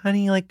like,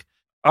 honey, like,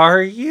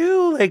 are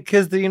you like,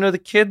 because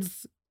the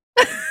kids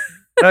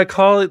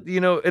call it,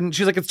 and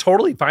she's like, it's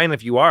totally fine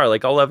if you are,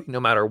 like, I'll love you no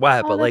matter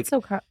what. But like,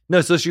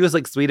 no, so she was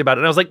like sweet about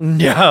it. And I was like,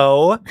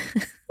 no.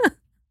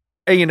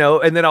 And,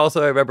 and then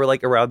also I remember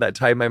like around that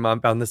time, my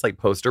mom found this like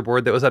poster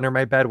board that was under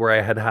my bed where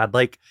I had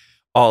like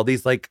all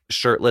these like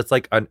shirtless,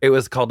 like it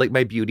was called like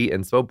my beauty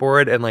inspo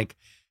board. And like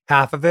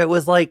half of it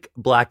was like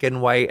black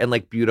and white and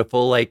like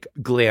beautiful, like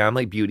glam,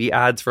 like beauty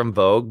ads from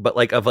Vogue, but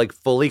like of like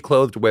fully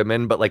clothed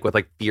women, but like with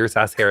like fierce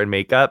ass hair and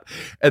makeup.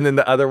 And then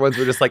the other ones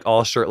were just like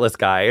all shirtless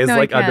guys,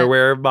 like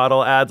underwear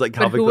model ads. Like,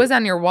 but who was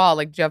on your wall?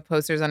 Like, do you have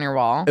posters on your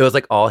wall? It was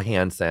like all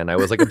Hanson. I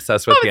was like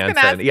obsessed with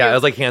Hanson. Yeah, it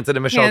was like Hanson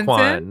and Michelle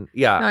Kwan.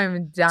 Yeah. No,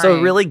 I'm dying. So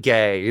really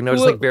gay,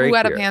 just like very Who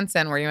out queer. of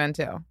Hanson were you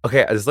into?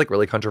 Okay, this is like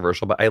really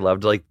controversial, but I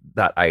loved like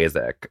that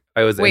Isaac.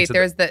 I was Wait, into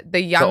there's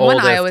the young one.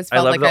 I always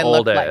felt like I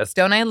looked like.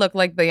 Don't I look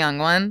like the young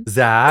one?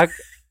 Zach,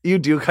 you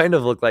do kind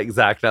of look like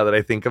Zach now that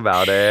I think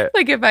about it.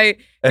 Like if I,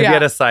 he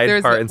had a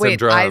side part and some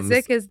drums.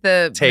 Isaac is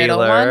the Taylor. middle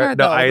one or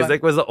the old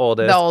Isaac one? was the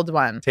oldest. The old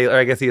one. Taylor,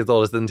 I guess he is the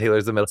oldest, and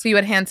Taylor's the middle. So you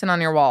had Hanson on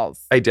your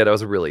walls. I did. I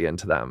was really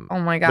into them. Oh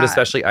my God. But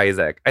especially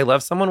Isaac. I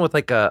love someone with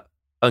like a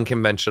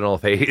unconventional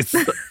face.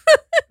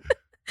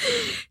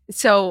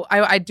 So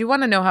I do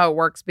want to know how it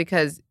works,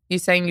 because you're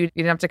saying you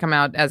didn't have to come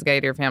out as gay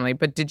to your family,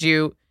 but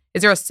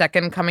is there a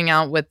second coming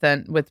out with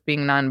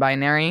being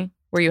non-binary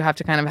where you have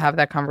to kind of have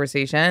that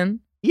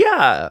conversation?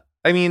 Yeah.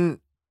 I mean,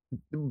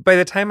 by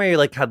the time I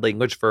like had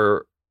language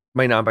for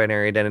my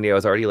non-binary identity, I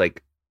was already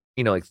like,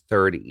 like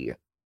 30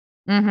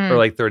 or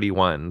like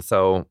 31.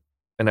 So,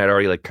 and I'd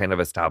already like kind of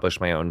established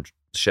my own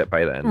shit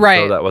by then.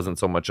 Right. So that wasn't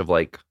so much of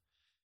like,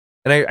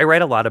 and I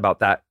write a lot about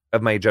that,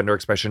 of my gender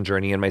expression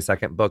journey in my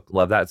second book.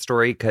 Love that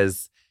story,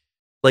 because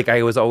like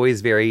I was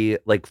always very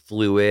like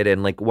fluid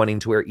and like wanting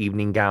to wear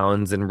evening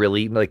gowns and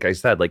really, like I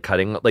said, like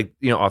cutting like,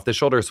 off the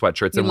shoulder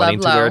sweatshirts and wanting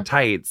to wear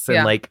tights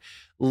and like,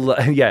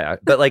 yeah.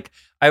 But like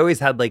I always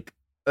had like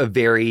a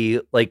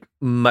very like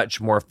much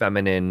more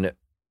feminine,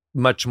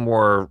 much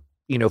more,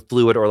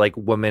 fluid or like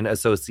woman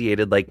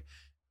associated like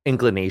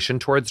inclination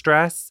towards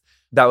dress.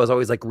 That was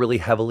always like really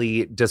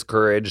heavily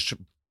discouraged,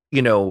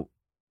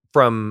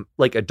 from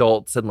like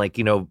adults and like,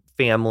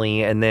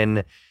 family. And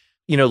then,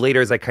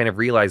 later as I kind of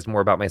realized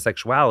more about my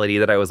sexuality,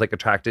 that I was like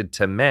attracted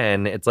to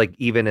men. It's like,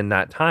 even in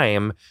that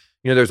time,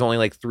 there's only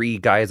like 3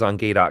 guys on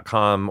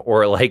gay.com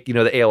or like, the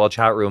AOL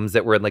chat rooms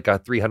that were in like a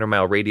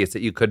 300-mile radius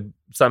that you could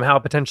somehow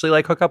potentially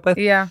like hook up with.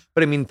 Yeah.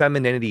 But I mean,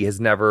 femininity has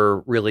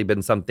never really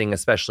been something,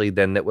 especially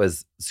then, that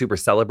was super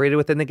celebrated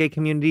within the gay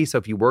community. So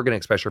if you were going to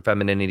express your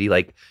femininity,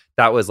 like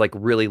that was like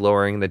really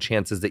lowering the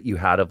chances that you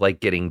had of like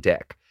getting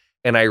dick.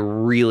 And I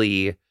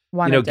really...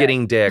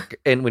 getting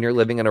dick, and when you're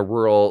living in a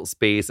rural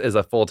space is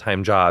a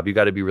full-time job. You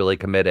got to be really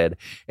committed.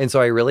 And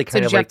so I really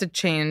kind of you have to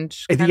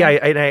change. Yeah,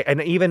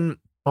 and even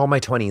all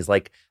my 20s,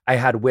 like I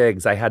had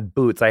wigs, I had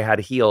boots, I had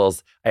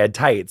heels, I had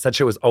tights. That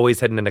shit was always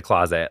hidden in a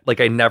closet. Like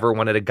I never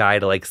wanted a guy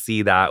to like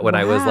see that when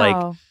I was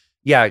like,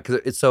 yeah.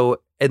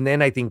 And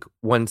then I think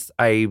once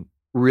I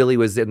really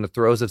was in the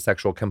throes of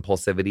sexual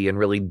compulsivity and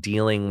really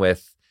dealing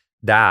with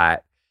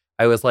that,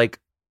 I was like,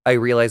 I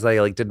realized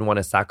I like didn't want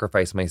to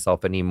sacrifice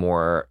myself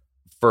anymore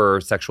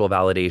for sexual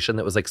validation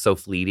that was like so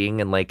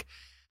fleeting. And like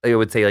I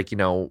would say, like,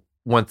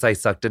 once I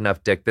sucked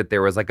enough dick that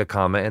there was like a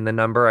comma in the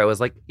number, I was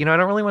like, I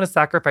don't really want to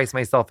sacrifice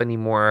myself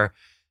anymore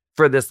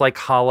for this like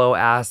hollow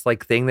ass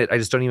like thing that I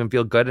just don't even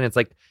feel good. And it's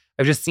like,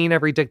 I've just seen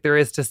every dick there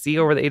is to see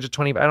over the age of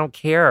 20. I don't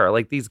care.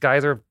 Like these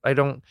guys I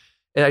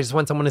just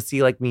want someone to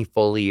see like me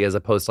fully, as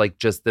opposed to like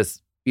just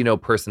this,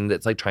 person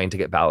that's like trying to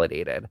get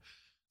validated.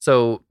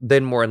 So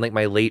then more in like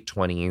my late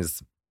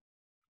 20s,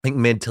 like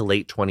mid to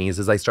late 20s,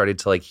 as I started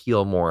to like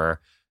heal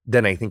more,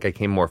 then I think I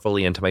came more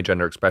fully into my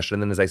gender expression.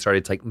 And then as I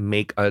started to like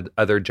make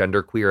other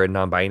genderqueer and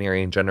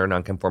non-binary and gender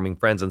non-conforming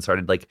friends and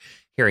started like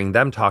hearing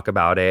them talk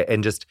about it,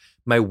 and just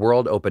my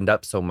world opened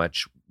up so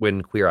much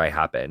when Queer Eye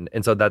happened.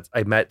 And so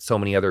I met so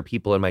many other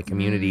people in my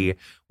community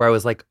where I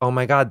was like, oh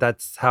my God,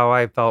 that's how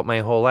I felt my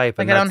whole life.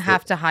 Like, and I don't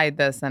have to hide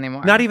this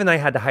anymore. Not even I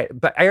had to hide it,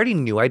 but I already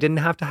knew I didn't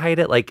have to hide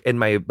it, like in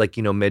my like,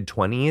 mid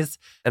 20s.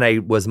 And I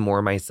was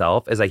more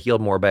myself as I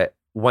healed more. But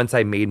once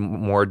I made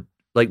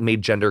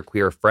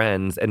genderqueer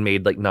friends and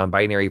made like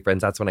non-binary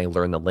friends, that's when I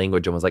learned the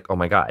language and was like, oh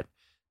my God,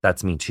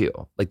 that's me too.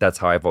 Like that's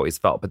how I've always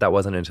felt. But that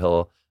wasn't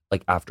until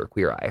like after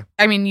Queer Eye.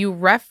 I mean, you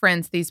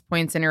reference these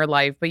points in your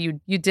life, but you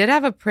did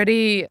have a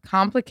pretty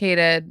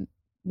complicated,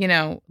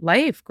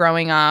 life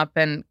growing up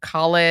and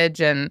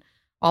college and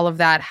all of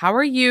that. How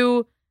are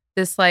you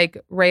this like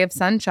ray of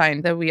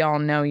sunshine that we all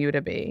know you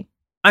to be?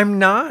 I'm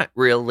not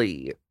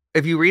really.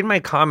 If you read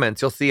my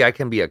comments, you'll see I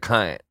can be a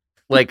cunt.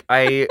 Like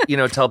I,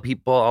 tell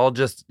people I'll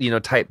just,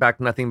 type back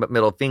nothing but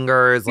middle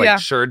fingers, like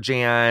sure,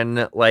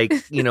 Jan, like,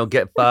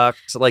 get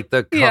fucked. Like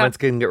the comments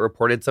can get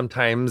reported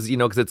sometimes,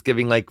 because it's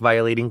giving like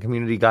violating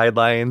community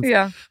guidelines.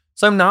 Yeah.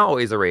 So I'm not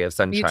always a ray of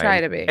sunshine. You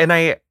try to be.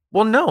 And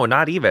well, no,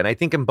 not even. I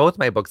think in both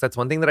my books, that's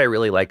one thing that I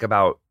really like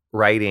about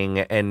writing,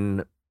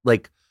 and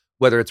like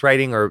whether it's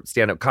writing or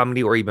stand-up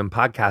comedy or even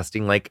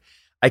podcasting, like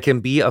I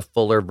can be a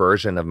fuller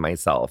version of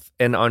myself.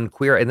 And on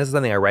Queer, and this is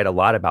something I write a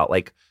lot about,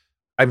 like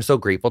I'm so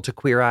grateful to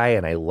Queer Eye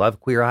and I love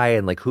Queer Eye,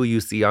 and like who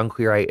you see on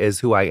Queer Eye is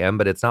who I am,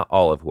 but it's not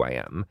all of who I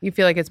am. You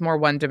feel like it's more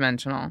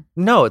one-dimensional?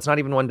 No, it's not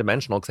even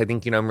one-dimensional, because I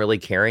think, I'm really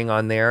caring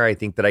on there. I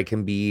think that I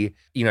can be,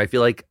 I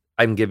feel like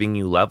I'm giving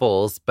you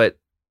levels, but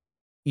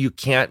you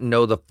can't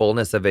know the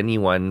fullness of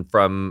anyone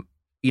from,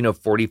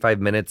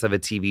 45 minutes of a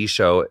TV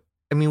show.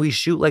 I mean, we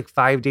shoot like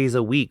 5 days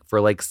a week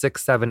for like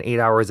 6, 7, 8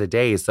 hours a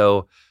day.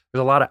 So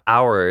there's a lot of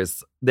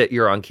hours that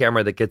you're on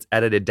camera that gets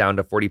edited down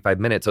to 45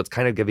 minutes. So it's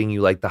kind of giving you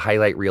like the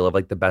highlight reel of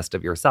like the best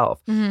of yourself.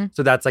 Mm-hmm.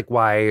 So that's like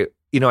why,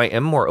 I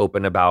am more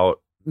open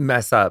about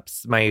mess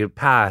ups, my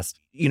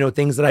past,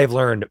 things that I've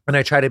learned. And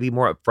I try to be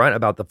more upfront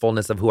about the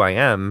fullness of who I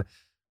am,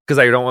 because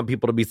I don't want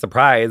people to be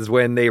surprised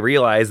when they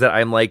realize that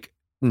I'm like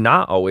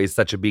not always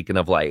such a beacon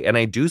of light. And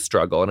I do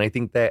struggle. And I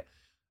think that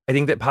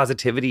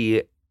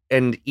positivity,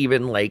 and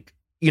even like,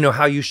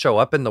 how you show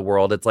up in the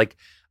world, it's like,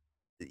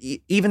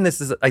 even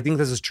I think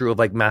this is true of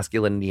like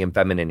masculinity and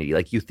femininity.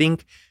 Like you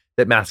think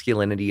that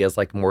masculinity is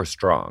like more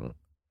strong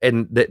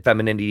and that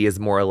femininity is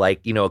more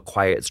like, a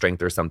quiet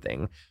strength or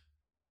something.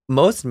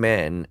 Most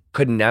men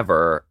could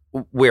never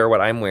wear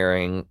what I'm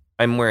wearing.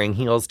 I'm wearing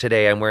heels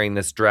today. I'm wearing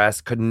this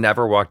dress, could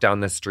never walk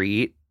down the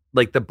street.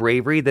 Like the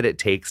bravery that it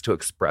takes to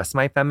express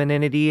my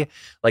femininity,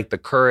 like the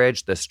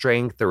courage, the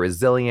strength, the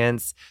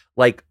resilience,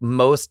 like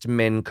most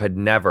men could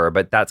never,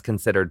 but that's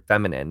considered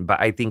feminine.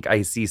 But I think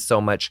I see so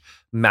much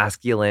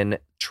masculine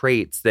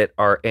traits that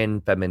are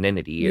in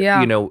femininity,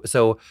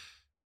 so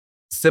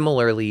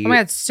similarly. Oh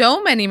my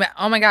God,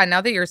 oh my God, now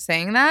that you're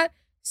saying that,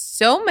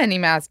 so many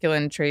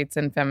masculine traits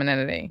in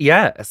femininity.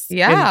 Yes.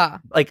 Yeah.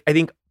 And, like, I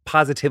think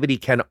positivity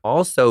can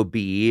also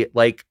be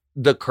like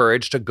the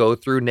courage to go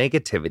through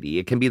negativity.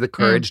 It can be the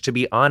courage to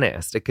be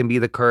honest. It can be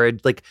the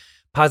courage, like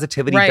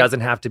positivity doesn't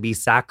have to be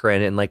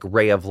saccharine and like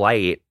ray of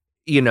light.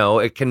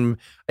 I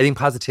think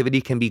positivity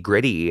can be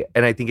gritty,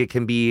 and I think it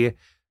can be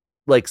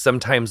like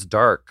sometimes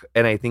dark.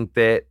 And I think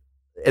that,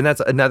 and that's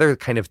another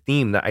kind of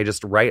theme that I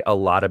just write a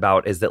lot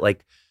about, is that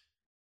like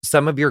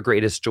some of your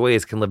greatest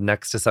joys can live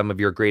next to some of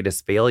your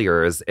greatest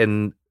failures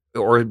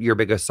or your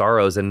biggest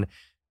sorrows. And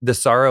the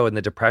sorrow and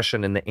the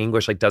depression and the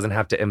anguish like doesn't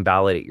have to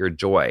invalidate your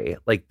joy.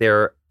 Like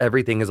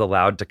everything is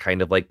allowed to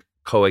kind of like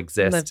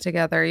coexist. Live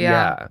together.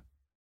 Yeah.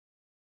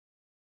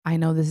 I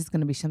know this is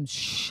going to be some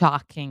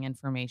shocking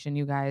information,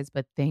 you guys,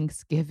 but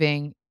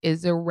Thanksgiving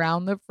is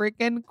around the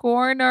freaking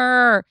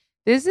corner.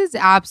 This is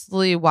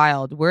absolutely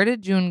wild. Where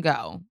did June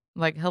go?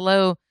 Like,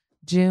 hello,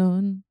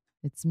 June.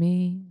 It's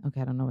me.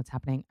 Okay, I don't know what's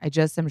happening. I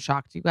just am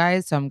shocked, you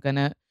guys. So I'm going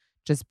to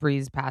just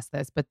breeze past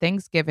this. But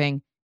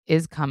Thanksgiving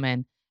is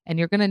coming. And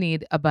you're going to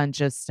need a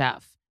bunch of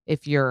stuff.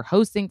 If you're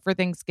hosting for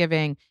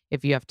Thanksgiving,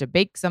 if you have to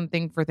bake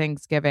something for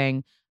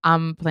Thanksgiving,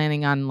 I'm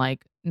planning on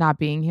like not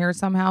being here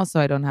somehow, so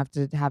I don't have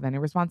to have any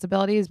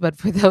responsibilities. But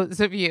for those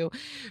of you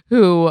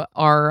who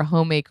are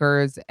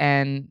homemakers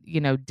and,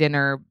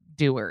 dinner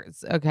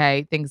doers,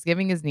 okay,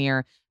 Thanksgiving is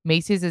near.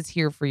 Macy's is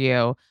here for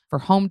you for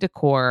home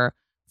decor,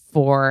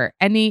 for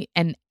any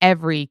and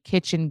every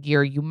kitchen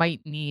gear you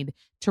might need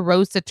to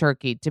roast a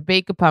turkey, to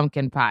bake a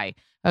pumpkin pie.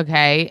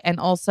 Okay. And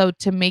also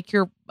to make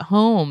your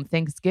home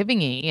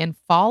Thanksgiving-y and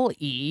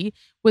fall-y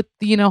with,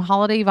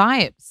 holiday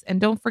vibes.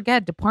 And don't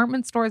forget,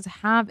 department stores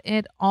have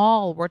it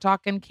all. We're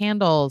talking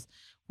candles.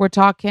 We're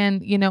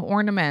talking,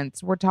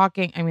 ornaments. We're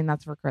talking,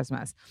 that's for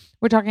Christmas.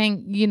 We're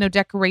talking,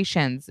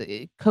 decorations,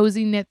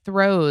 cozy knit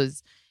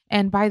throws.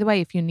 And by the way,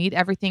 if you need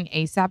everything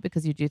ASAP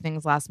because you do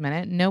things last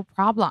minute, no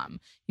problem.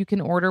 You can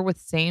order with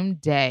same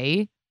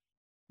day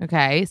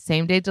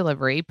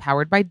delivery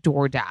powered by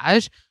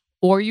DoorDash.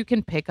 Or you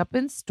can pick up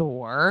in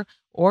store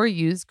or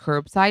use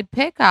curbside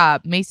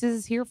pickup. Macy's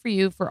is here for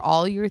you for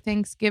all your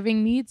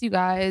Thanksgiving needs, you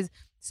guys.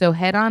 So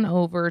head on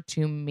over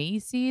to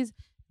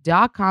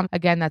Macy's.com.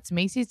 Again, that's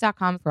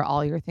Macy's.com for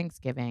all your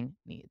Thanksgiving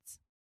needs.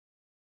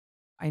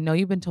 I know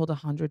you've been told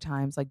 100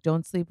 times, like,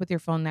 don't sleep with your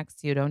phone next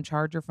to you. Don't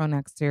charge your phone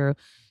next to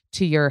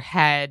your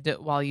head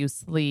while you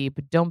sleep.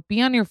 Don't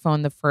be on your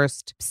phone the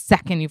first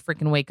second you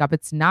freaking wake up.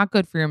 It's not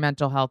good for your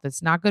mental health.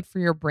 It's not good for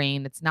your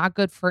brain. It's not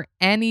good for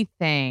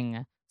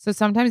anything. So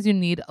sometimes you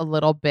need a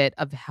little bit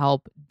of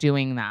help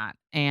doing that.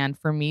 And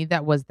for me,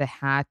 that was the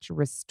Hatch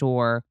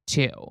Restore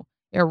 2.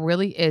 It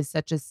really is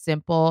such a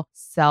simple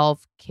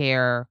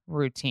self-care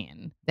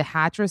routine. The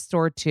Hatch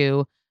Restore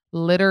 2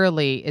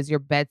 literally is your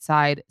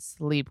bedside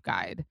sleep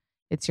guide.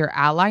 It's your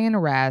ally in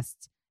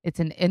rest. It's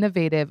an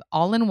innovative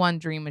all-in-one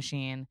dream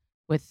machine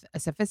with a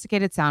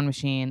sophisticated sound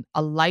machine,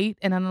 a light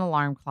and an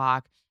alarm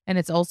clock. And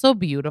it's also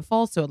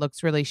beautiful, so it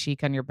looks really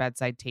chic on your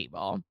bedside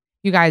table.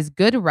 You guys,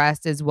 good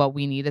rest is what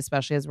we need,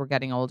 especially as we're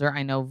getting older.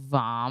 I know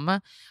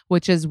VOM,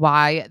 which is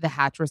why the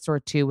Hatch Restore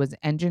 2 was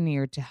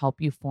engineered to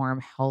help you form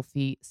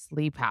healthy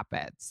sleep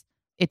habits.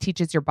 It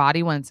teaches your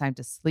body when it's time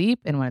to sleep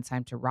and when it's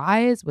time to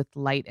rise with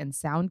light and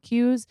sound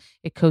cues.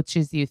 It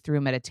coaches you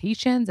through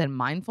meditations and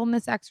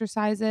mindfulness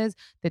exercises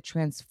that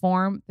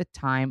transform the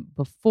time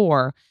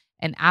before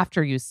and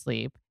after you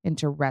sleep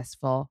into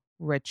restful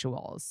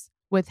rituals.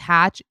 With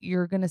Hatch,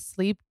 you're going to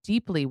sleep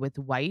deeply with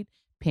white,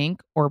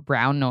 pink, or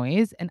brown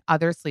noise and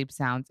other sleep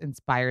sounds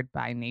inspired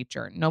by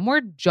nature. No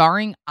more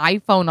jarring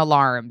iPhone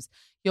alarms.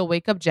 You'll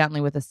wake up gently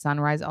with a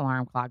sunrise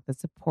alarm clock that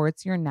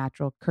supports your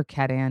natural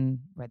circadian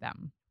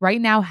rhythm. Right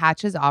now,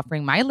 Hatch is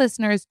offering my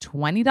listeners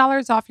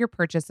 $20 off your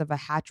purchase of a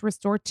Hatch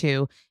Restore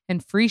 2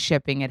 and free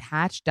shipping at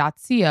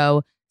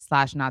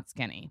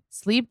hatch.co/notskinny.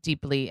 Sleep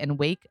deeply and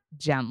wake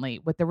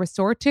gently with the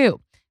Restore 2.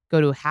 Go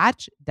to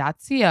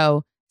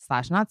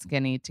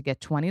hatch.co/notskinny to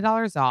get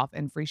 $20 off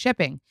and free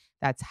shipping.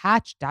 That's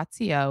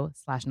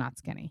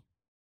hatch.co/notskinny.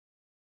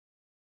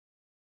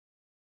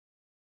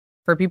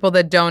 For people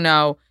that don't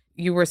know,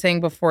 you were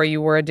saying before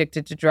you were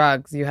addicted to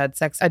drugs. You had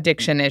sex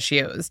addiction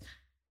issues.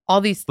 All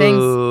these things.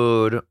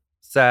 Food,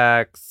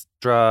 sex,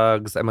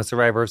 drugs. I'm a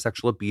survivor of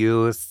sexual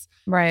abuse.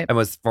 Right. I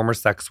was a former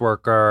sex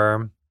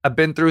worker. I've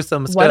been through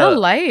some stuff. What a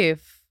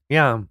life.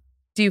 Yeah.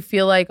 Do you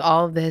feel like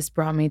all of this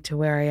brought me to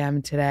where I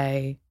am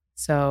today?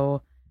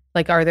 So,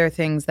 like, are there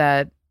things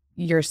that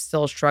you're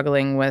still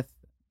struggling with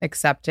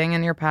accepting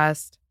in your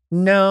past?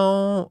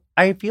 No,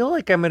 I feel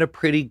like I'm in a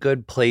pretty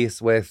good place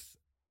with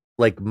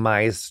like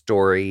my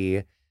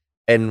story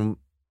and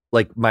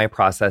like my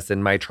process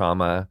and my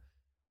trauma.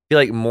 I feel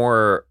like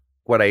more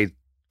what I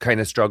kind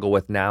of struggle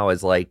with now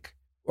is like,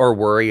 or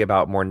worry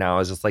about more now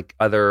is just like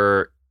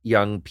other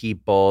young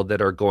people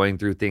that are going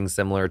through things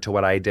similar to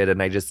what I did.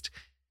 And I just,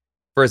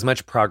 for as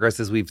much progress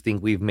as we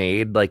think we've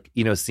made, like,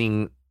 you know,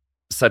 seeing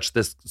such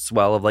this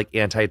swell of like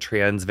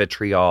anti-trans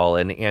vitriol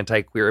and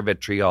anti-queer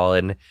vitriol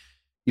and,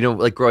 you know,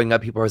 like growing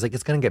up, people are always like,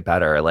 it's going to get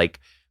better. Like,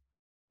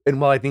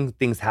 and while I think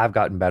things have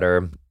gotten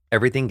better,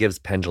 everything gives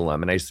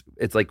pendulum. And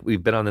it's like,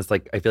 we've been on this,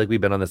 like, I feel like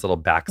we've been on this little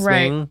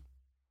backswing.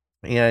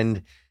 Right.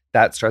 And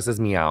that stresses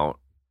me out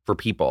for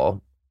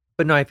people.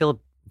 But no, I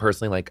feel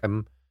personally like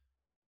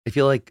I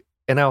feel like,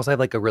 and I also have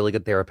like a really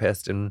good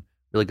therapist and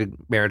really good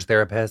marriage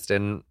therapist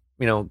and,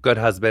 you know, good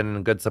husband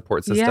and good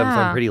support system. Yeah. So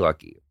I'm pretty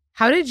lucky.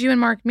 How did you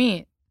and Mark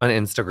meet? On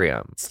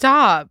Instagram.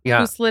 Stop. Yeah.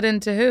 Who slid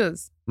into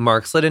whose?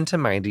 Mark slid into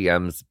my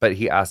DMs, but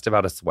he asked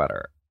about a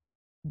sweater.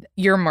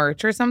 Your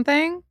merch or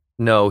something?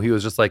 No, he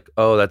was just like,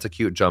 oh, that's a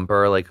cute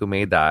jumper. Like, who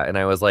made that? And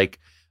I was like,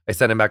 I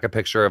sent him back a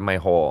picture of my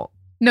hole.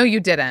 No, you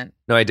didn't.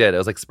 No, I did. It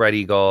was like spread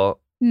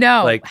eagle.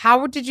 No. Like,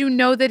 how did you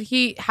know that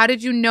how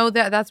did you know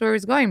that that's where he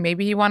was going?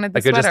 Maybe he wanted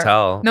the sweater. I could just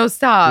tell. No,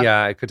 stop.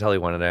 Yeah, I could tell he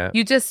wanted it.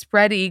 You just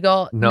spread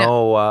eagle?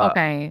 No.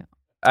 Okay.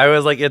 I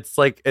was like, it's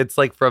like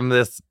from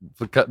this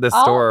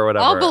store or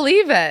whatever. I'll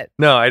believe it.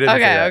 No, I didn't say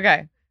that.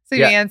 Okay. So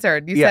you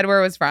answered. You said where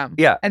it was from.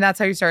 Yeah. And that's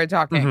how you started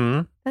talking.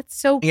 Mm-hmm. That's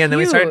so cute. Yeah, and then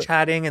we started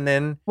chatting and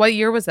then. What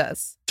year was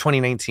this?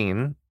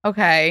 2019.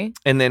 Okay.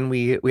 And then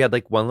we had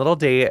like one little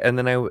date and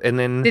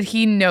then. Did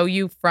he know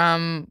you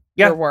from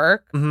your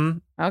work? Mm-hmm.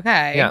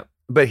 Okay. Yeah.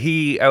 But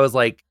I was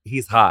like,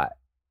 he's hot.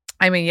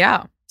 I mean,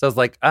 yeah. So I was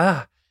like,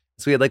 So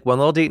we had like one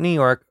little date in New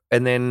York.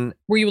 And then.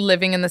 Were you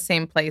living in the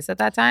same place at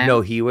that time?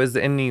 No, he was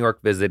in New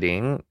York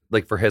visiting,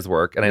 like for his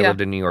work. And I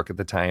lived in New York at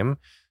the time.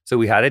 So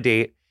we had a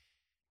date.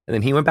 And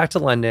then he went back to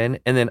London.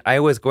 And then I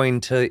was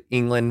going to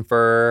England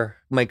for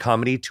my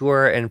comedy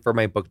tour and for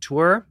my book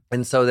tour.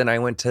 And so then I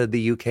went to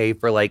the UK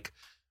for like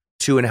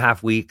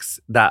 2.5 weeks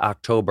that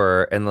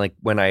October. And like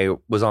when I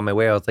was on my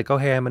way, I was like, oh,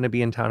 hey, I'm going to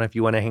be in town if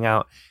you want to hang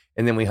out.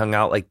 And then we hung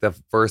out like the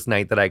first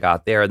night that I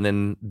got there. And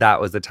then that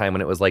was the time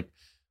when it was like,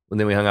 and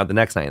then we hung out the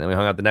next night, and then we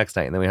hung out the next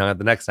night, and then we hung out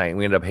the next night. And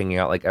we ended up hanging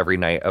out like every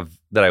night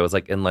that I was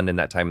like in London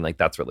that time. And like,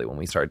 that's really when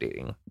we started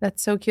dating.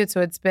 That's so cute.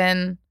 So it's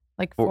been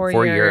like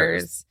 4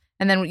 years.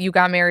 And then you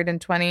got married in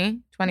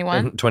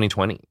 2021?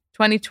 2020.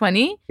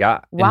 2020? Yeah.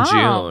 Wow. In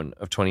June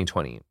of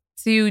 2020.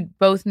 So you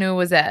both knew it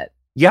was it?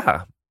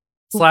 Yeah.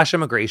 /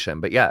 immigration,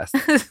 but yes.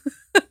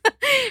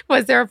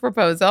 Was there a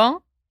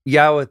proposal?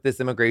 Yeah, with this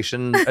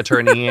immigration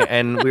attorney.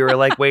 And we were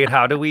like, wait,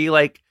 how do we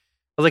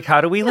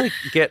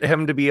get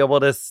him to be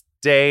able to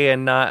stay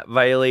and not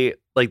violate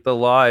like the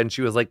law? And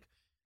she was like,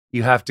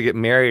 you have to get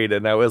married.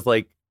 And I was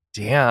like,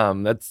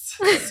 damn, that's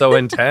so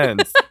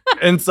intense.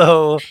 And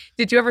so,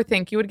 did you ever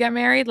think you would get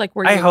married? Like,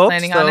 were you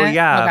planning so, on it?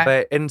 Yeah.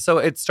 Okay. And so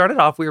it started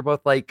off, we were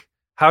both like,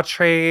 how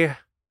Trey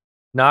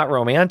not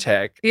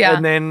romantic. Yeah.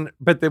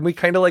 But then we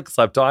kind of like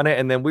slept on it.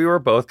 And then we were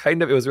both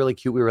it was really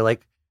cute. We were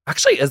like,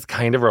 actually, it's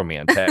kind of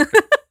romantic.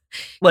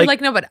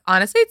 like, no, but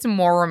honestly, it's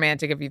more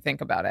romantic if you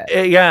think about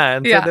it. Yeah.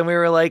 And so then we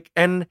were like,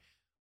 and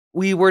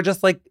we were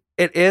just like,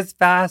 it is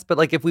fast, but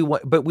like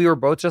but we were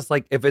both just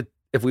like,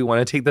 if we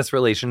want to take this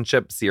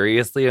relationship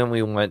seriously and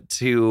we want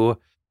to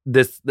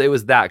it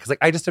was that. Cause like,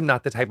 I just am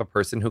not the type of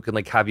person who can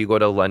like have you go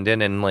to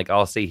London and like,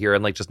 I'll stay here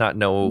and like just not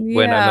know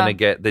when I'm going to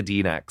get the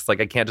D next.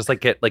 Like, I can't just like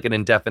get like an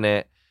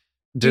indefinite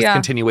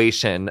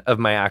discontinuation of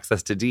my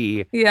access to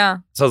D. Yeah.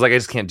 So I was like, I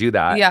just can't do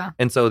that. Yeah.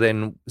 And so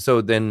then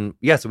so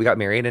we got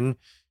married in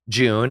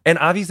June. And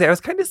obviously I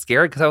was kind of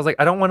scared because I was like,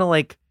 I don't want to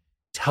like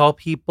tell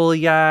people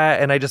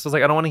yet. And I just was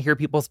like, I don't want to hear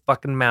people's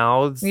fucking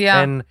mouths.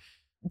 Yeah. And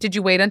did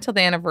you wait until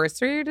the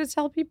anniversary to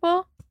tell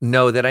people?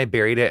 no, then I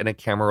buried it in a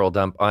camera roll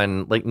dump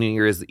on like New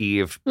Year's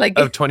Eve Like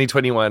of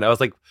 2021. I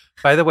was like,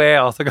 by the way, I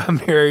also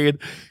got married.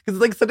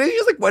 Because like sometimes you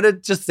just like want to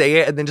just say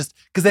it and then just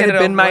because it Get had it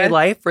been over my with.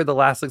 life for the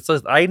last like,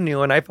 so I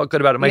knew and I felt good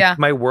about it.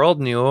 My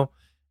world knew.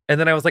 And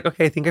then I was like,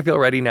 okay, I think I feel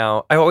ready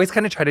now. I always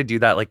kind of try to do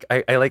that. Like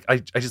I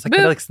just like kind Boop.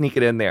 of like sneak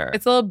it in there.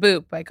 It's a little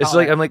boop. I call It's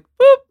like it. I'm like,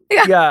 boop.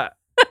 Yeah. Yeah.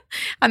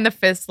 On the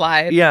fist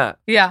slide. Yeah.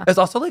 Yeah. It's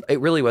also like,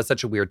 it really was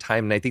such a weird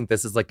time. And I think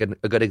this is like a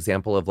good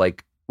example of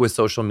like with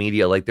social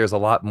media, like there's a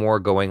lot more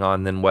going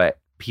on than what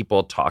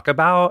people talk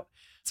about.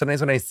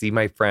 Sometimes when I see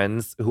my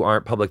friends who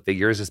aren't public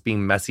figures just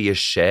being messy as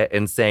shit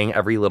and saying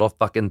every little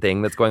fucking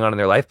thing that's going on in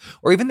their life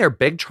or even their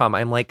big trauma,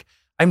 I'm like,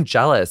 I'm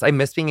jealous. I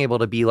miss being able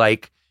to be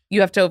like,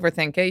 You have to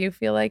overthink it, you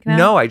feel like now?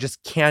 no, I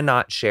just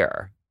cannot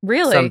share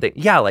Really? something.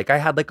 Yeah, like I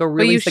had like a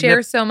really But you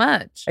share so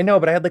much. I know,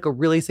 but I had like a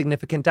really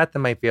significant death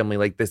in my family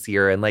like this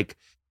year and like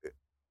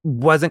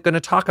wasn't going to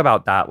talk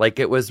about that. Like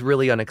it was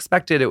really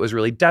unexpected. It was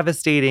really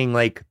devastating.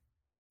 Like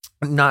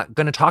not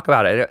going to talk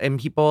about it. And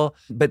people,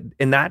 but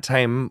in that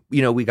time,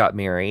 you know, we got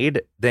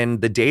married. Then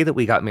the day that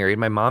we got married,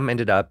 my mom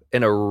ended up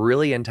in a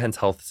really intense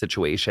health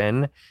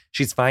situation.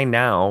 She's fine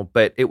now,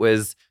 but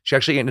she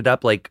actually ended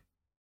up like,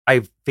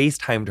 I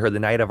FaceTimed her the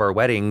night of our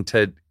wedding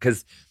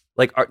because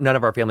like none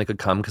of our family could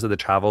come because of the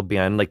travel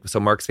ban. Like, so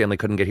Mark's family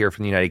couldn't get here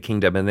from the United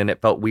Kingdom. And then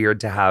it felt weird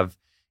to have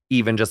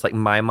even just like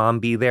my mom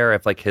be there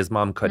if like his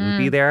mom couldn't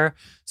be there.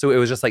 So it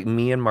was just like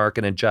me and Mark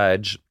and a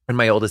judge and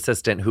my old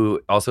assistant who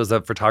also is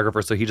a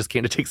photographer. So he just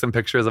came to take some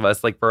pictures of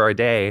us like for our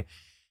day.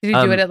 Did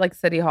you do it at like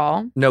City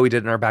Hall? No, we did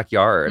it in our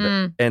backyard.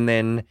 And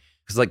then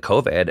because like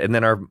COVID and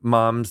then our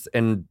moms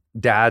and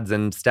dads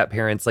and step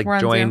parents like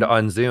joined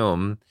on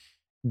Zoom.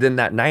 Then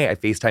that night I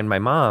FaceTimed my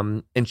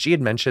mom and she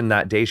had mentioned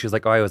that day, she was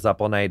like, oh, I was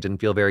up all night, didn't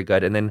feel very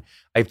good. And then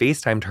I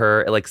FaceTimed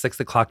her at like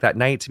 6:00 that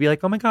night to be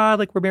like, oh my God,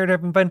 like we're married,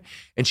 having fun.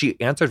 And she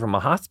answered from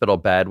a hospital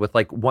bed with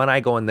like one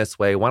eye going this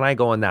way, one eye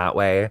going that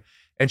way.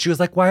 And she was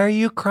like, why are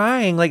you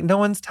crying? Like no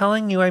one's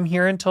telling you I'm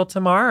here until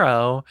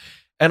tomorrow.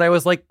 And I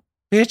was like,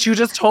 bitch, you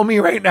just told me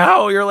right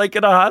now you're like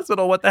in a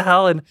hospital. What the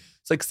hell? And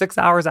it's like 6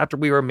 hours after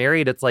we were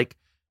married. It's like,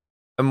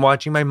 I'm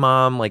watching my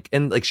mom like,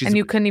 and like she's. And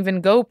you couldn't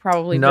even go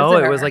probably. No,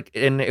 visit it her. was like,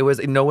 and it was,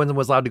 no one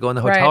was allowed to go in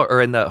the hotel or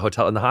in the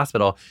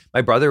hospital.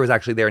 My brother was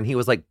actually there and he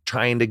was like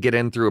trying to get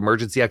in through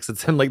emergency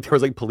exits and like there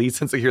was like police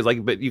and so he was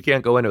like, but you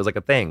can't go in. It was like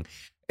a thing.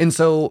 And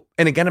so,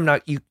 and again, I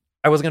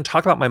wasn't going to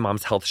talk about my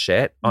mom's health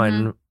shit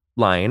online.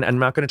 I'm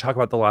not going to talk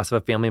about the loss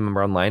of a family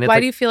member online.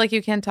 Why do you feel like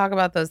you can't talk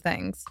about those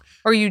things?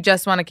 Or you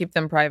just want to keep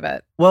them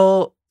private?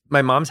 Well,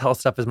 my mom's health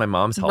stuff is my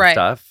mom's health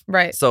stuff.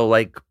 Right. So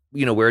like,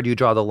 you know, where do you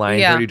draw the line?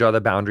 Yeah. Where do you draw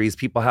the boundaries?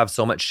 People have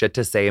so much shit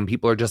to say and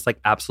people are just like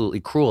absolutely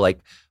cruel. Like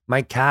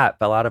my cat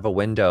fell out of a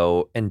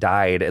window and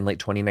died in like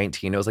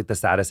 2019. It was like the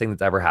saddest thing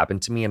that's ever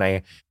happened to me. And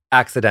I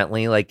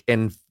accidentally like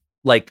in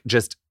like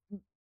just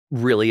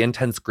really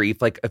intense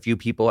grief, like a few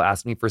people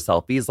asked me for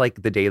selfies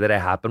like the day that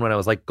it happened when I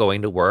was like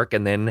going to work.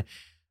 And then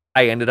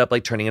I ended up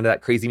like turning into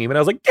that crazy meme and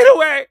I was like, get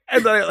away.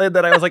 And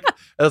then I was like,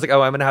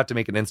 oh, I'm going to have to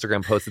make an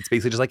Instagram post. It's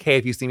basically just like, hey,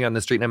 if you see me on the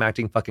street and I'm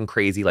acting fucking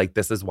crazy, like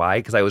this is why.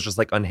 Cause I was just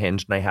like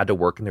unhinged and I had to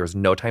work and there was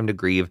no time to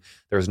grieve.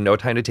 There was no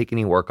time to take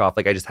any work off.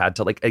 Like I just had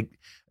to like, I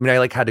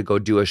like had to go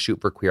do a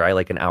shoot for Queer Eye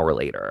like an hour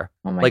later.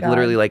 Oh my like God.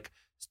 literally like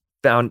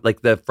found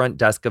like the front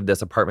desk of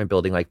this apartment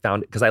building, like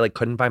found, cause I like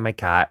couldn't find my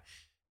cat.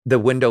 The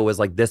window was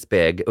like this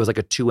big. It was like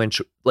a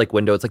 2-inch like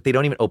window. It's like they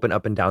don't even open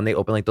up and down. They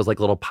open like those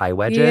like little pie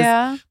wedges.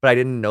 Yeah. But I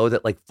didn't know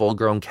that like full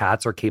grown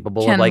cats are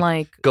capable Can, of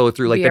like go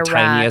through like be the a rat.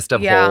 tiniest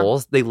of Yeah.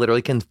 holes. They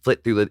literally can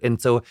flit through and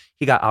so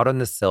he got out on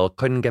the sill,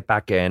 couldn't get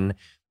back in.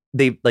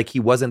 They like he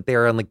wasn't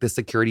there on like the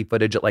security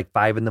footage at like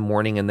 5 a.m.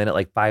 and then at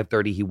like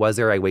 5:30 he was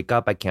there. I wake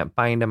up, I can't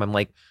find him. I'm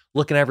like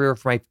looking everywhere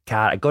for my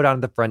cat. I go down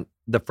to the front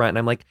and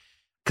I'm like,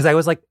 because I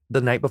was like the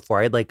night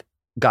before I'd like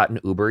gotten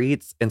Uber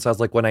Eats. And so I was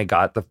like, when I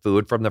got the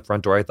food from the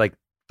front door, I like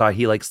thought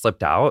he like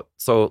slipped out.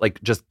 So like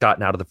just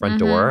gotten out of the front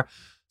door.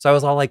 So I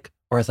was all like,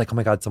 or I was like, oh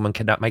my God, someone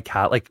kidnapped my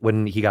cat. Like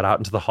when he got out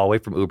into the hallway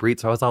from Uber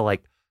Eats. So I was all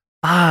like,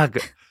 bug,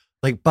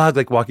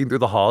 like walking through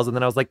the halls. And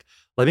then I was like,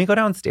 let me go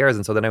downstairs.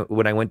 And so then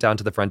when I went down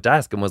to the front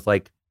desk and was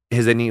like,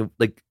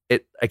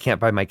 I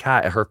can't find my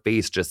cat. Her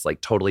face just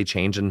like totally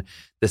changed. And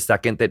the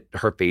second that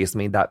her face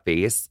made that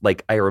face,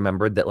 like I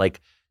remembered that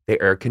like the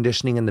air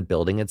conditioning in the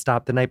building had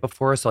stopped the night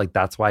before. So like,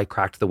 that's why I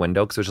cracked the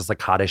window because it was just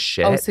like hot as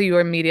shit. Oh, so you were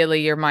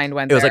immediately, your mind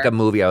went It was there. like a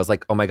movie. I was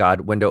like, oh my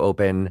God, window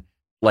open,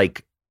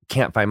 like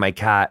can't find my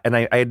cat. And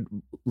I had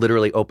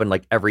literally opened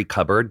like every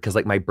cupboard because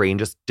like my brain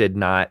just did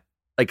not,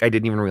 like I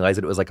didn't even realize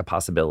that it was like a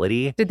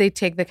possibility. Did they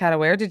take the cat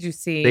away or did you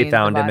see They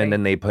found the him body? and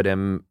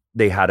then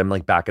they had him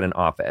like back in an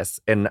office.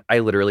 And I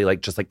literally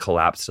like just like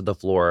collapsed to the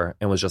floor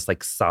and was just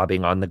like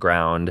sobbing on the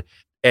ground.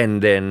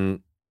 And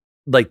then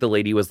like the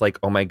lady was like,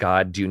 oh my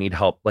God, do you need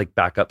help like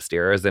back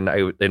upstairs? And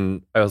I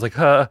was like,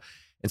 huh.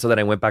 And so then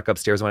I went back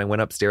upstairs. When I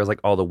went upstairs, like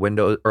all the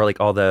windows or like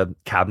all the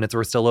cabinets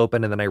were still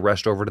open. And then I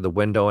rushed over to the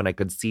window and I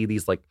could see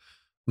these like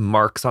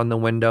marks on the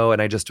window.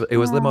 And it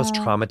was the most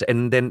traumatizing.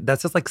 And then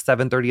that's just like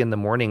 7:30 in the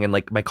morning. And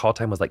like my call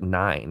time was like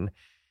 9.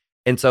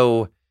 And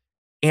so,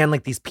 and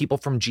like these people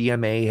from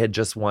GMA had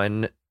just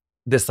won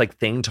this like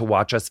thing to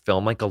watch us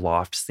film like a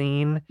loft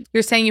scene.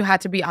 You're saying you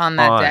had to be on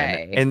that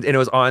day. And it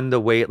was on the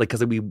way, like,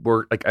 because we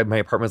were like, my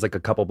apartment was like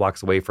a couple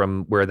blocks away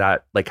from where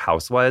that like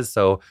house was.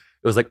 So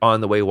it was like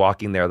on the way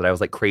walking there that I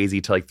was like crazy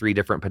to like 3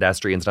 different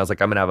pedestrians. And I was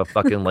like, I'm going to have a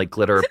fucking like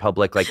glitter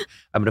public. Like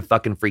I'm going to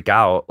fucking freak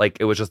out. Like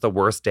it was just the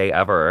worst day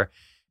ever.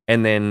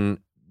 And then,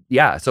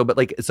 yeah.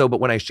 But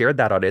when I shared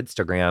that on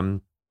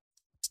Instagram,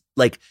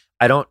 like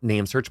I don't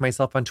name search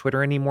myself on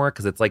Twitter anymore.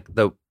 Cause it's like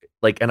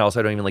and also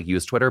I don't even like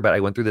use Twitter, but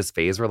I went through this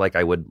phase where like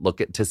I would look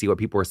to see what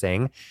people were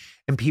saying,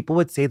 and people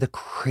would say the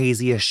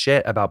craziest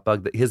shit about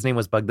Bug. His name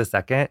was Bug the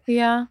Second.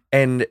 Yeah.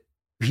 And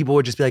people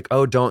would just be like,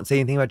 oh, don't say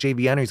anything about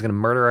JVN or he's going to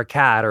murder a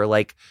cat. Or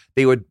like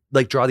they would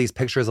like draw these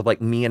pictures of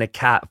like me and a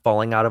cat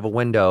falling out of a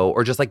window,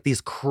 or just like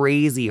these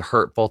crazy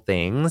hurtful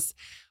things.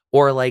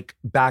 Or like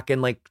back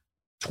in like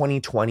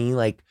 2020,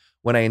 like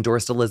when I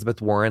endorsed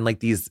Elizabeth Warren, like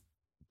these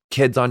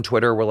kids on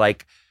Twitter were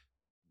like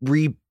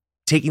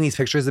taking these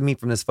pictures of me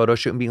from this photo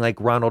shoot and being like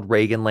Ronald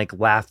Reagan, like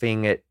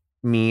laughing at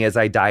me as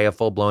I die of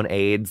full-blown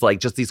AIDS,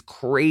 like just these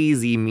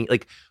crazy,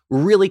 like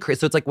really crazy.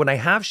 So it's like when I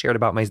have shared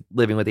about my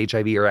living with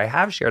HIV, or I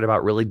have shared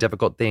about really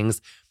difficult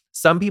things,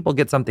 some people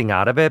get something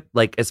out of it,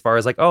 like as far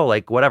as like, oh,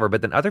 like whatever.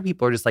 But then other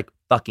people are just like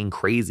fucking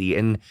crazy.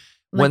 And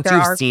like once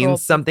you've seen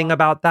something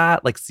about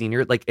that, like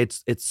senior, like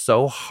it's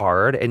so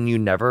hard, and you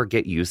never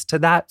get used to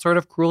that sort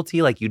of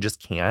cruelty. Like you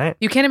just can't.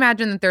 You can't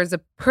imagine that there's a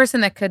person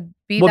that could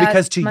be well, that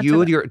because to much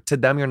you, to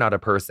them, you're not a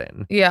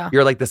person. Yeah.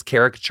 You're like this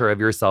caricature of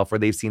yourself where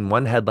they've seen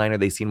one headline or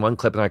they've seen one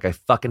clip and they're like, I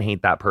fucking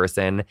hate that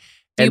person.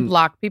 Do you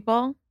block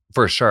people?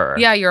 For sure.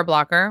 Yeah, you're a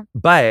blocker.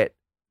 But,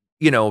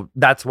 you know,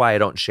 that's why I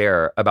don't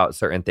share about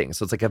certain things.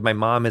 So it's like if my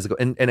mom is,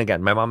 and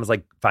again, my mom is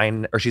like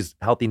fine, or she's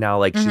healthy now.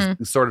 Like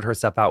she's sorted her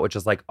stuff out, which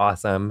is like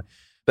awesome.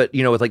 But,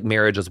 you know, with like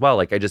marriage as well,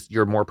 like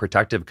you're more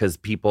protective because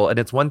people, and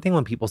it's one thing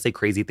when people say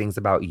crazy things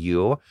about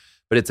you,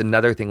 but it's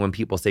another thing when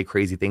people say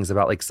crazy things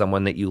about like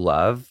someone that you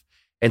love.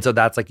 And so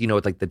that's like, you know,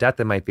 with like the death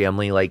in my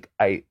family, like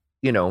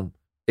you know,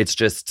 it's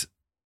just,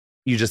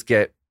 you just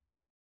get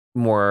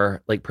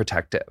more like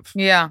protective.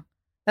 Yeah.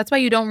 That's why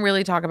you don't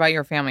really talk about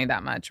your family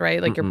that much,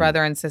 right? Like your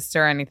brother and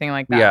sister, anything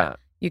like that. Yeah.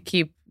 You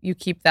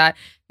keep that.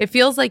 It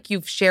feels like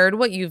you've shared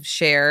what you've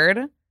shared,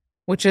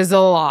 which is a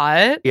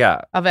lot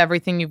of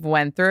everything you've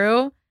went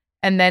through.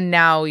 And then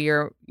now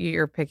you're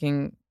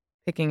picking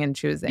and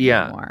choosing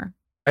more.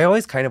 I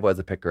always kind of was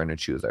a picker and a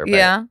chooser.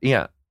 But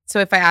yeah. So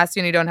if I asked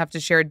you and you don't have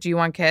to share, do you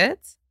want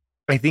kids?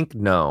 I think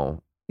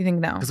no. You think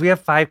no? Because we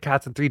have 5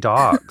 cats and 3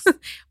 dogs.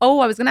 Oh,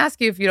 I was going to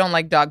ask you if you don't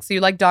like dogs. So you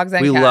like dogs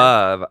and cats? I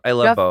love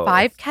you have both.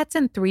 5 cats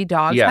and 3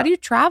 dogs? Yeah. How do you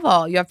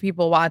travel? You have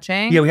people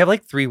watching? Yeah, we have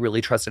like 3 really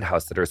trusted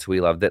house sitters who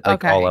we love that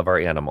like all of our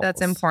animals.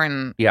 That's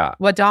important. Yeah.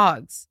 What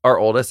dogs? Our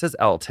oldest is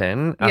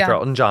Elton, after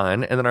Elton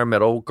John. And then our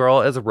middle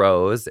girl is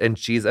Rose. And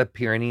she's a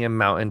Pyrenean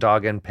mountain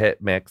dog and pit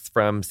mix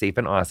from Safe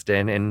in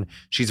Austin. And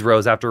she's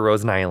Rose after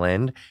Rose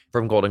Nyland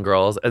from Golden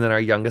Girls. And then our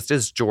youngest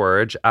is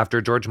George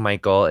after George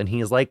Michael. And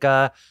he's like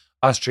a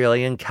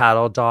Australian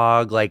cattle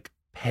dog, like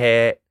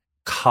pit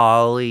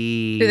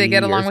collie. Do they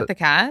get along with the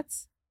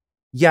cats?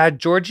 Yeah,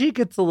 Georgie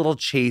gets a little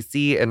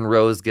chasey and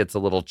Rose gets a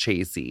little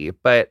chasey,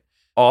 but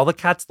all the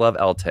cats love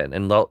Elton,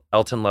 and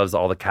Elton loves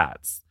all the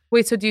cats.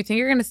 Wait, so do you think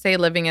you're going to stay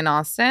living in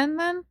Austin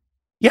then?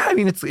 Yeah, I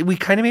mean, we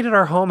kind of made it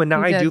our home, and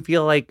now I do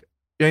feel like,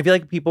 you know, I feel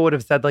like people would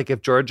have said like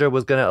if Georgia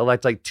was going to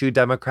elect like 2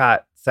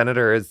 Democrat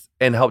senators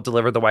and help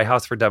deliver the White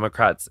House for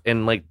Democrats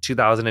in like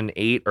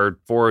 2008 or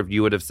 4,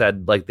 you would have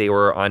said like they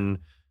were on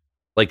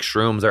like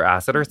shrooms or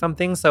acid or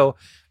something. So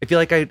I feel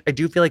like I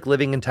do feel like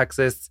living in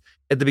Texas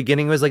at the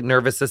beginning was like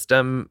nervous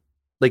system.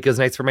 Like it was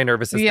nice for my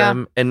nervous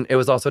system. Yeah. And it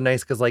was also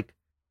nice because like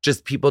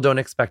just people don't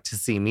expect to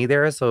see me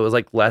there. So it was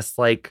like less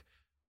like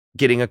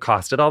getting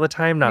accosted all the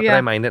time. Not that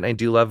I mind it. And I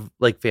do love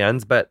like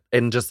fans,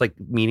 and just like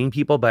meeting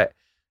people, but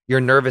your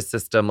nervous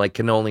system like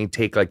can only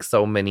take like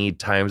so many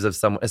times of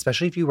someone,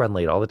 especially if you run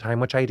late all the time,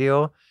 which I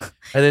do.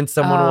 And then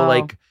someone will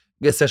like,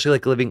 especially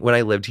like when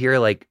I lived here,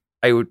 like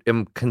I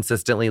am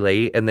consistently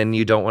late, and then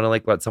you don't want to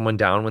like let someone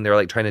down when they're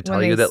like trying to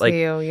tell you that like,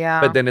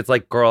 but then it's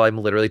like, girl, I'm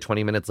literally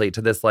 20 minutes late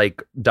to this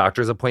like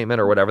doctor's appointment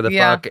or whatever the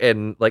fuck.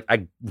 And like,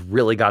 I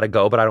really got to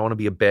go, but I don't want to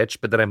be a bitch.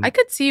 But then I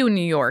could see you in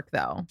New York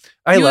though.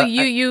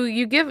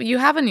 You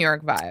have a New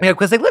York vibe. Yeah.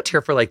 Cause I lived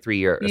here for like 3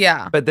 years.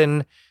 Yeah. But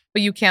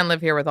you can't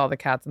live here with all the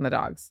cats and the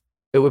dogs.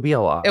 It would be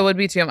a lot. It would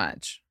be too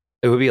much.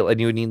 It would be, and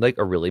you would need like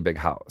a really big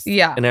house.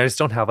 Yeah. And I just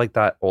don't have like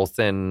that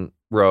Olsen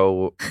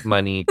Row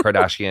money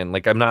Kardashian.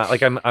 Like I'm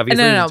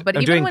obviously no. But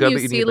I'm even doing when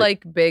good, you see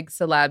like big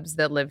celebs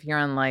that live here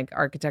on like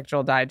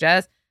Architectural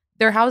Digest,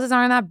 their houses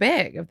aren't that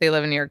big if they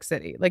live in New York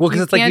City. Like, well,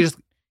 because it's like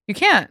you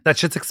can't. That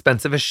shit's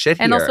expensive as shit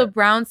here. And also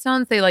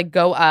brownstones, they like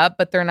go up,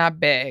 but they're not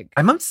big.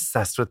 I'm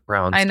obsessed with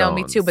brownstones. I know,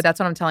 me too. But that's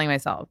what I'm telling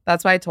myself.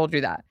 That's why I told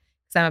you that.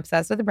 because I'm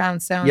obsessed with the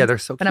brownstones. Yeah, they're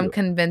so But cute. I'm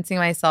convincing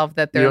myself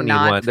that You they're don't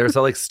not. need one. They're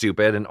so like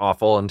stupid and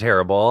awful and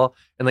terrible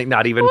and like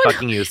not even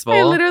fucking useful.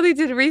 I literally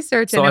did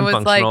research so and it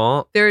was like,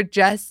 unfunctional. they're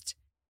just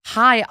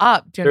high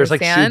up. Do you There's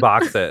like understand? shoe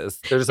boxes.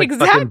 There's like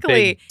fucking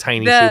big,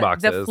 tiny shoe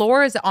boxes. The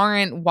floors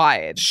aren't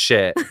wide.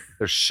 Shit.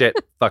 They're shit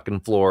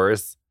fucking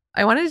floors.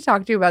 I wanted to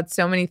talk to you about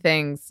so many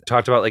things.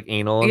 Talked about like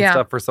anal and Yeah.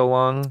 stuff for so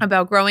long.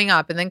 About growing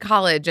up and then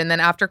college. And then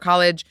after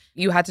college,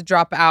 you had to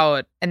drop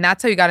out. And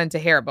that's how you got into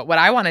hair. But what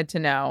I wanted to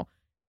know,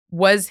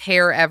 was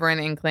hair ever an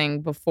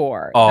inkling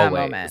before that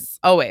moment?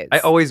 Always. I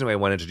always knew I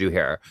wanted to do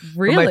hair.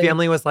 Really? But my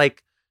family was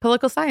like,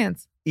 Political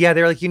science. yeah,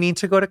 they're like, you need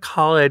to go to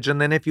college.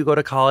 And then if you go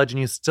to college and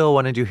you still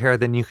want to do hair,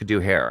 then you could do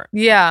hair.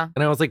 Yeah.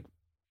 And I was like,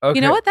 okay.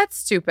 You know what? That's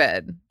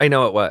stupid. I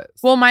know it was.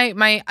 Well,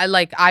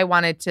 I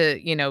wanted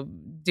to,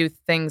 do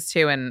things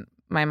too. And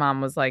my mom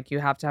was like, you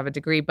have to have a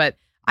degree. But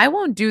I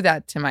won't do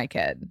that to my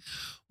kid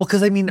Well,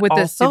 because I mean, with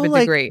this also, stupid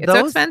like, degree. It's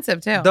so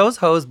expensive too. Those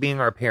hoes being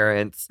our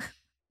parents,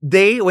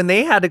 when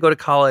they had to go to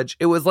college,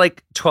 it was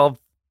like $12,500.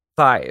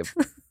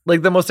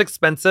 Like the most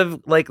expensive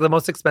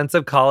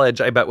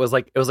college, I bet was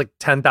like, it was like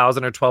 $10,000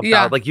 or $12,000.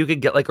 Yeah. Like you could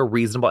get like a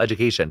reasonable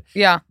education.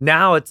 Yeah.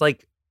 Now it's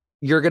like,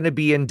 you're going to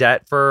be in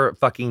debt for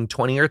fucking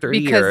 20 or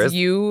 30 Because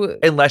years.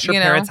 Unless your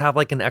parents have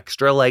like an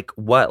extra, like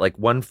what, like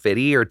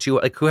 150 or two,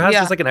 like who has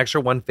just like an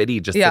extra 150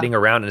 just sitting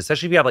around? And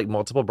especially if you have like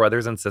multiple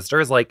brothers and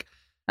sisters, like.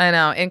 I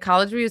know. In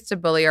college, we used to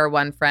bully our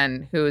one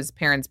friend whose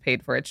parents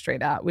paid for it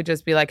straight out. We'd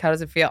just be like, how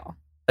does it feel?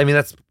 I mean,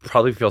 that's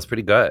probably feels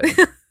pretty good.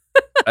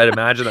 I'd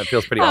imagine that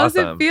feels pretty How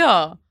awesome. does it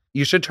feel?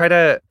 You should try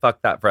to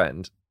fuck that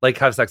friend. Like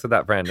have sex with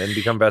that friend and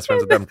become best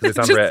friends with them because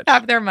they sound just rich.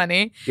 have their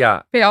money.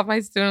 Yeah. Pay off my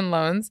student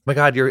loans. Oh my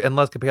God, your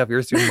in-laws could pay off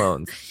your student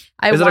loans. Is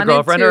it a wanted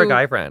girlfriend or a to-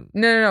 guy friend?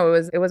 No.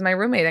 It was my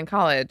roommate in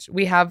college.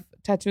 We have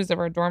tattoos of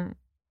our dorm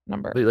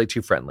number. They're like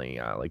too friendly.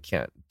 Yeah, like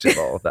can't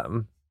jiggle with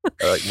them.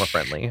 They're like more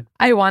friendly.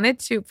 I wanted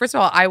to, first of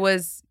all, I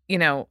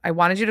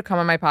wanted you to come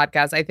on my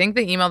podcast. I think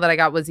the email that I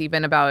got was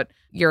even about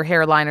your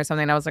hairline or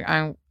something. I was like,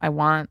 I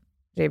want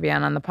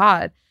JVN on the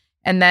pod.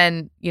 And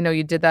then,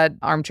 you did that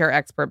armchair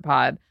expert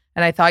pod.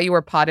 And I thought you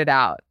were potted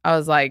out. I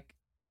was like,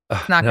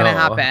 it's not going to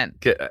happen.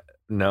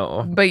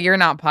 No. But you're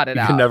not potted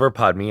You out. can never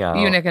pod me out.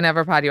 You can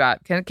never pod you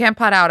out. Can't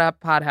pod out a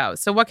pod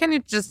house. So what can you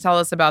just tell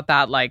us about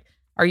that? Like,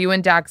 are you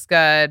and Dax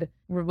good?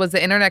 Was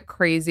the internet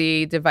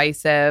crazy,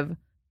 divisive?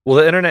 Well,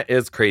 the internet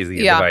is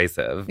crazy and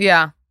divisive.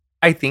 Yeah.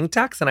 I think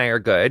Dax and I are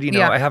good.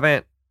 I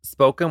haven't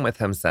spoken with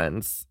him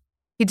since.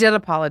 He did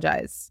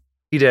apologize.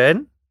 He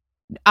did?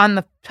 On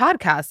the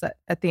podcast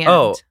at the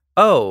end.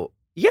 Oh,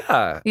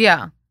 yeah.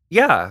 Yeah.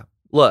 Yeah.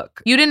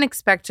 Look. You didn't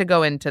expect to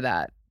go into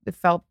that. It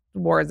felt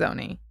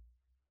war-zone-y.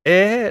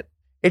 It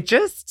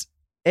just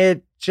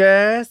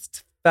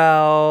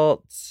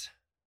felt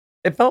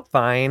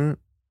fine.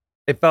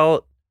 It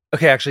felt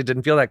okay, actually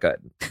didn't feel that good.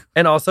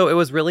 And also it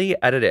was really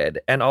edited.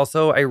 And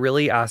also I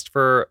really asked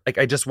for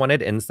I just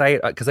wanted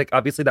insight because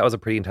obviously that was a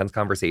pretty intense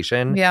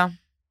conversation. Yeah.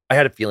 I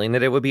had a feeling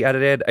that it would be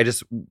edited. I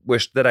just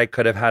wished that I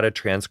could have had a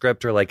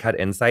transcript or had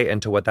insight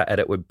into what that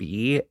edit would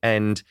be.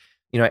 And,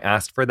 I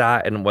asked for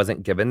that and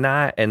wasn't given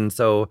that. And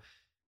so,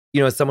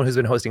 as someone who's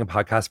been hosting a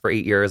podcast for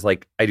 8 years, I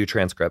do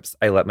transcripts.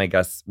 I let my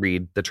guests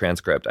read the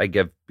transcript.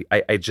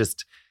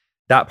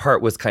 That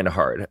part was kind of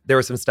hard. There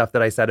was some stuff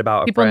that I said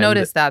about people a friend.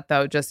 noticed that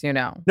though, just,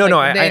 No,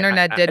 the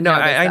internet did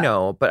notice I that.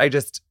 know. But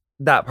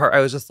that part, I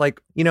was just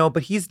like,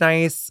 but he's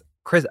nice.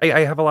 Chris,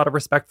 I have a lot of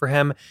respect for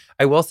him.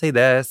 I will say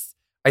this.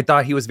 I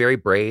thought he was very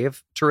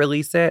brave to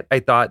release it. I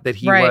thought that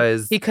he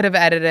could have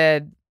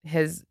edited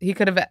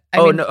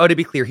to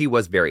be clear, he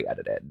was very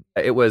edited.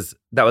 That was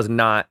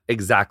not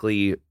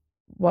exactly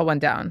what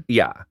went down.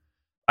 Yeah.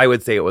 I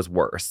would say it was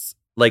worse.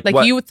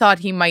 You thought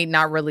he might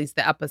not release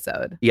the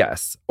episode.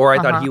 Yes. Or I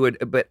thought he would,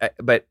 but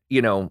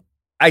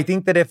I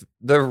think that if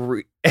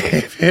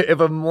if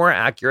a more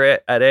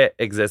accurate edit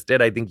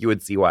existed, I think you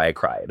would see why I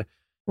cried.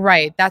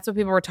 Right. That's what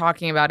people were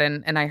talking about.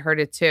 And I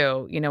heard it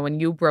too. When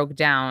you broke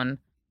down,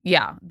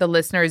 the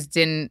listeners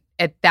didn't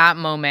at that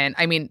moment.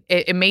 I mean,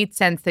 it made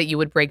sense that you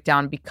would break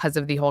down because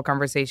of the whole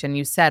conversation.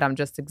 You said, I'm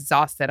just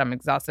exhausted. I'm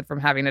exhausted from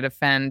having to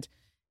defend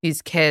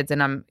these kids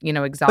and I'm,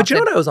 exhausted. But you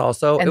know what I was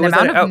also? And the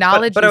amount of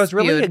knowledge but I was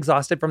really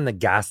exhausted from the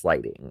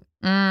gaslighting.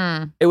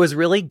 It was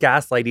really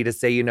gaslighty to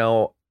say,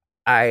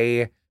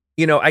 I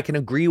can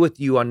agree with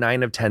you on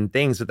 9 of 10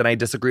 things, but then I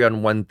disagree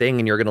on one thing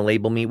and you're going to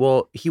label me.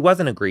 Well, he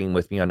wasn't agreeing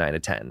with me on 9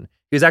 of 10.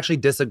 He was actually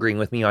disagreeing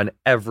with me on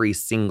every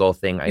single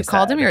thing I said. You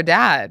called him your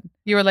dad.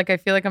 You were like, I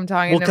feel like I'm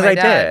talking to my dad.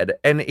 Well, because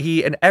I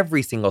did. And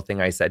every single thing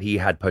I said, he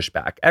had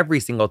pushback. Every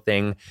single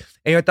thing.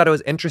 And I thought it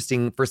was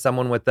interesting for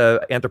someone with an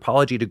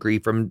anthropology degree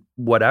from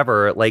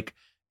whatever,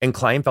 in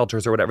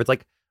Klinefelters or whatever. It's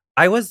like,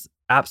 I was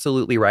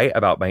absolutely right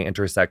about my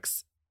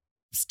intersex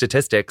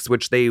statistics,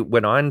 which they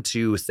went on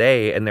to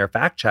say in their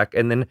fact check,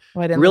 and then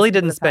really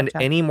didn't spend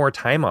any more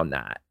time on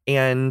that.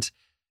 And,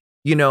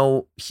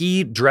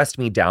 he dressed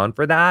me down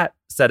for that,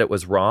 said it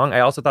was wrong.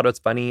 I also thought it was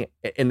funny,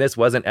 and this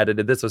wasn't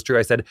edited, this was true.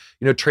 I said,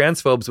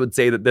 transphobes would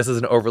say that this is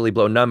an overly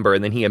blown number.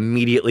 And then he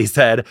immediately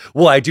said,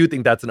 well, I do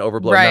think that's an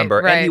overblown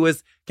number. Right. And he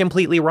was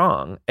completely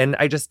wrong. And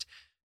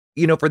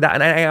for that.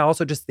 And I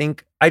also just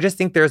think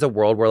there's a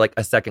world where like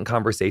a second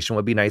conversation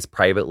would be nice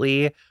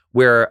privately,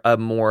 where a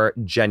more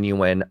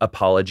genuine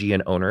apology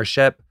and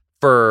ownership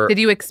for. Did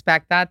you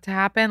expect that to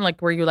happen?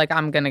 Like, were you like,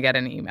 I'm going to get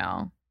an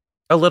email?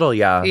 A little,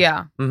 yeah.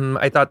 Yeah. Mm-hmm.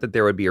 I thought that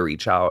there would be a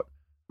reach out.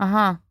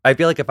 Uh-huh. I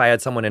feel like if I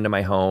had someone into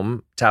my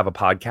home to have a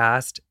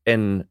podcast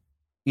and,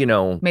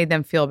 made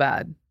them feel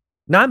bad.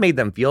 Not made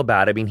them feel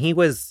bad. I mean, he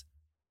was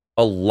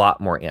a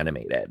lot more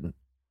animated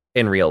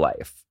in real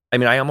life. I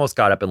mean, I almost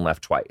got up and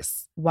left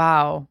twice.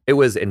 Wow. It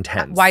was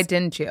intense. Why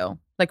didn't you?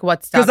 Like,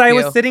 what stopped you? Because I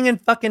was sitting in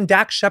fucking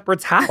Dax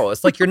Shepard's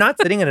house. Like, you're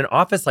not sitting in an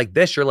office like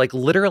this. You're like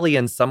literally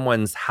in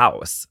someone's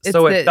house.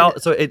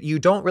 You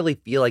don't really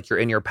feel like you're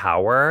in your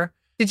power.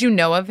 Did you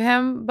know of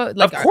him? But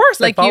like, of course,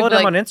 like, I followed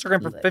him on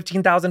Instagram for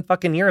 15,000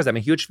 fucking years. I'm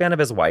a huge fan of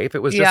his wife.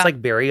 It was just like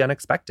very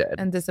unexpected.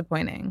 And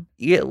disappointing.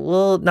 Yeah,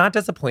 well, not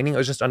disappointing. It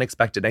was just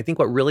unexpected. I think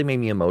what really made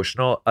me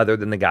emotional, other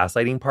than the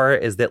gaslighting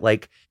part, is that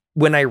like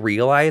when I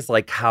realized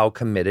like how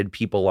committed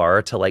people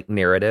are to like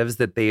narratives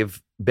that they've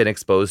been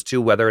exposed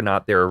to, whether or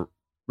not they're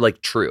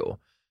like true.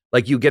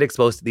 Like you get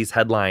exposed to these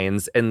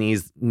headlines and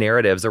these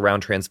narratives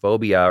around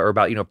transphobia or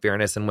about,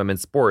 fairness in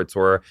women's sports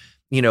or,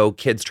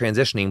 kids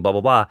transitioning, blah,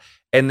 blah, blah.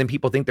 And then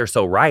people think they're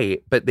so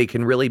right, but they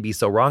can really be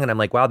so wrong. And I'm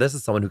like, wow, this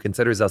is someone who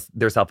considers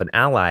themselves an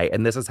ally.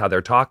 And this is how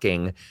they're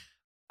talking.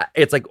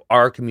 It's like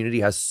our community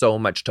has so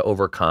much to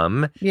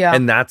overcome. Yeah.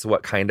 And that's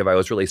what kind of I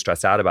was really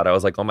stressed out about. I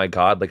was like, oh my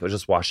God, like it was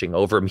just washing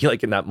over me.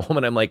 Like in that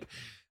moment, I'm like,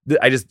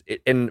 but I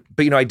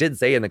did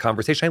say in the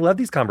conversation, I love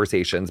these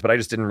conversations, but I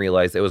just didn't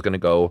realize it was going to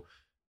go,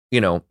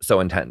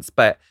 so intense.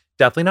 But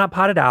definitely not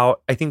potted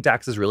out. I think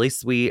Dax is really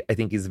sweet. I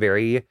think he's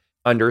very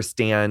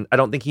understand. I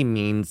don't think he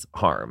means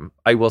harm.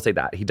 I will say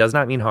that. He does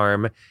not mean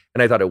harm.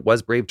 And I thought it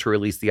was brave to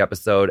release the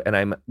episode. And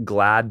I'm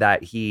glad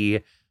that he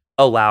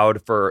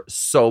allowed for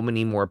so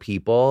many more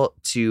people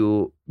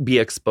to be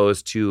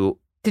exposed to.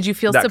 Did you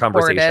feel that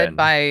supported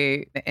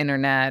by the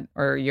internet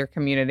or your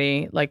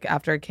community like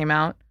after it came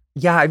out?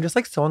 Yeah, I'm just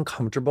like so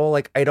uncomfortable.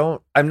 Like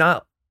I'm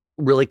not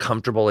really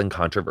comfortable in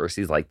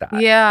controversies like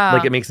that. Yeah.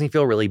 Like it makes me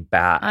feel really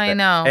bad. I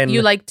know. And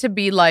you like to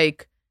be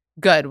like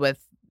good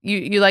with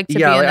you like to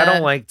be like, in I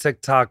don't like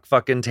TikTok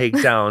fucking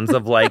takedowns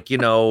of like,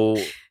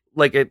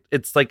 like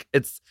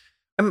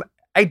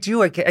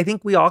I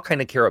think we all kind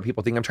of care what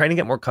people think. I'm trying to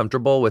get more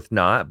comfortable with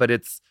not, but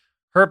it's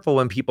hurtful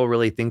when people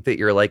really think that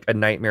you're like a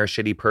nightmare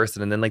shitty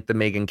person. And then like the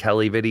Megyn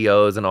Kelly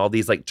videos and all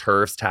these like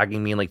TERFs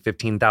tagging me in like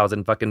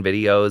 15,000 fucking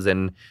videos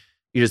and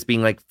you just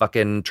being like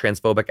fucking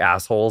transphobic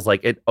assholes.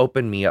 Like it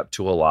opened me up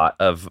to a lot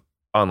of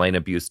online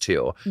abuse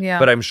too. Yeah.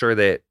 But I'm sure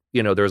that,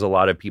 there's a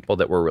lot of people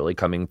that were really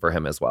coming for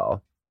him as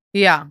well.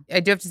 Yeah,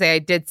 I do have to say I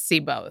did see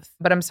both,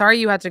 but I'm sorry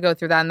you had to go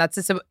through that.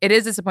 And it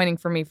is disappointing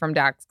for me from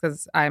Dax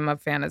because I'm a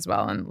fan as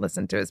well and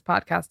listen to his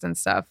podcast and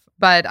stuff.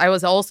 But I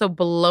was also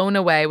blown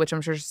away, which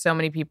I'm sure so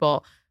many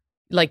people,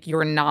 like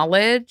your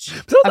knowledge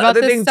about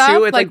this thing stuff.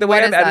 Too, it's like the way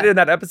I'm edited that? in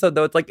that episode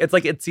though. It's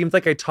like it seems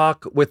like I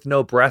talk with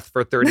no breath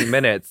for 30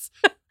 minutes.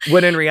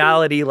 When in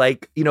reality,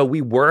 like,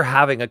 we were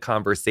having a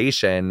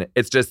conversation.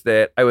 It's just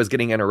that I was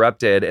getting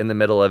interrupted in the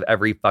middle of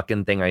every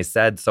fucking thing I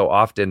said so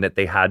often that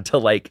they had to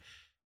like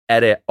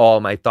edit all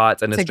my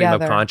thoughts in a stream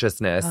of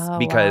consciousness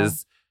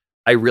because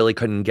I really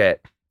couldn't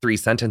get 3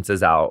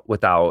 sentences out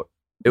without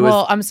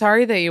Well, I'm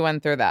sorry that you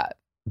went through that.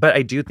 But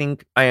I do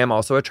think I am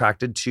also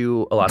attracted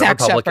to a lot of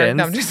Dax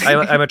Republicans.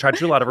 Shepard. No, I'm attracted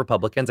to a lot of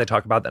Republicans. I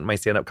talk about that in my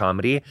stand-up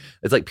comedy.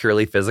 It's like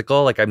purely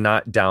physical. Like I'm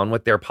not down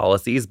with their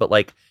policies, but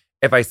like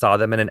if I saw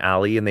them in an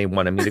alley and they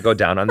wanted me to go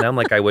down on them,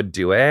 like I would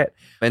do it.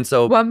 And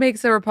so what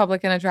makes a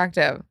Republican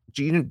attractive?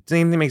 Same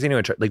thing makes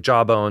anyone like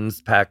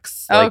jawbones,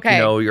 pecs, like,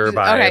 your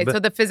vibe. Okay, so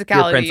the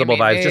physicality. Your principal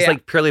vibes, just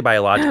like purely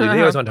biologically. They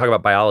always want to talk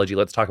about biology.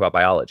 Let's talk about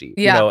biology,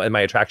 and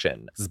my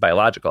attraction. This is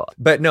biological.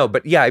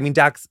 But yeah, I mean,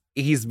 Dax,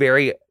 he's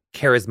very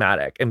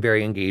charismatic and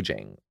very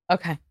engaging.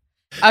 Okay.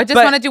 I just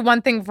want to do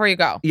one thing before you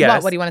go.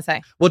 Yes. What do you want to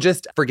say? Well,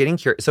 just for getting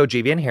curious. So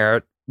JVN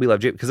hair, we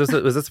love you. Because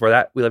was this for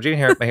that? We love JVN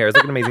hair. My hair is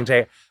looking amazing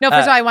today. No,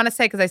 first of all, I want to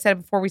say, because I said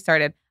it before we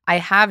started, I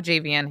have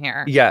JVN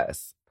hair.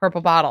 Yes.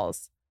 Purple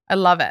bottles. I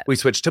love it. We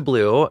switched to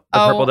blue. The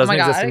purple doesn't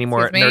exist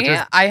anymore.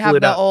 I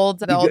have the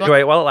old one.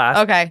 Wait, while it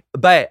lasts. Okay.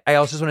 But I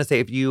also just want to say,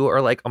 if you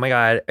are like, oh my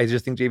God, I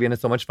just think JVN is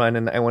so much fun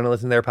and I want to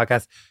listen to their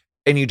podcast,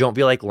 and you don't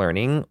feel like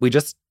learning, we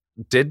just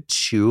did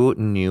 2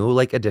 new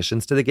like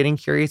additions to the Getting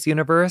Curious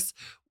universe.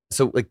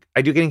 So like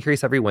I do Getting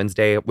Curious every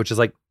Wednesday, which is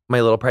like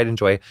my little pride and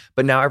joy.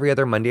 But now every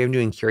other Monday I'm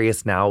doing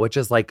Curious Now, which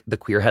is like the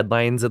queer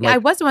headlines. And like, I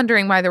was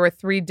wondering why there were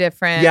 3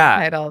 different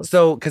titles.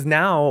 So because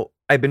now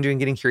I've been doing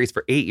Getting Curious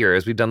for 8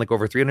 years. We've done like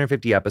over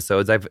 350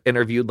 episodes. I've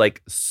interviewed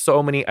like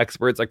so many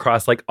experts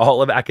across like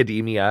all of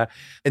academia.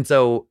 And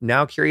so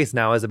now Curious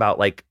Now is about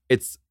like,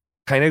 it's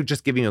kind of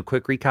just giving you a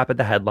quick recap of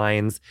the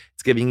headlines.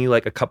 It's giving you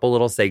like a couple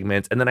little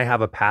segments. And then I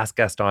have a past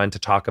guest on to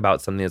talk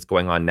about something that's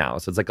going on now.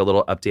 So it's like a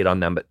little update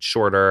on them, but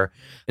shorter.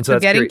 And so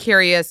that's Getting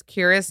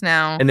Curious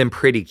Now. And then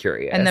Pretty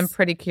Curious. And then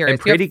Pretty Curious.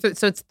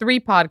 So it's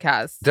 3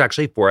 podcasts. There's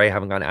actually 4. I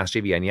haven't gone to Ask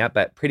JVN yet,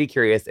 but Pretty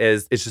Curious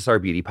it's just our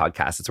beauty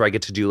podcast. It's where I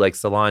get to do like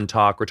salon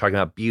talk. We're talking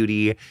about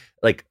beauty,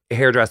 like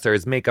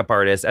hairdressers, makeup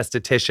artists,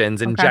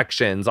 estheticians,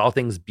 injections, all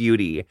things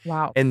beauty.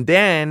 Wow. And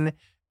then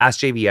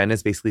Ask JVN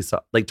is basically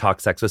like Talk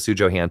Sex with Sue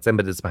Johansson,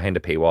 but it's behind a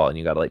paywall and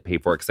you got to like pay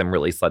for it because I'm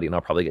really slutty and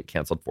I'll probably get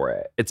canceled for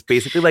it. It's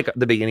basically like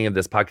the beginning of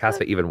this podcast,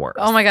 but even worse.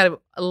 Oh my God.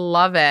 I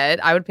love it.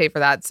 I would pay for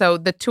that. So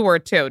the tour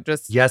too,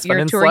 yes, you're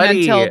Fun and touring Slutty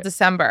until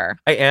December.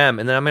 I am.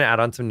 And then I'm going to add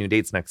on some new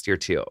dates next year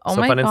too. Oh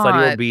so my Fun and God.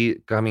 Slutty will be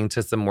coming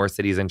to some more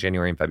cities in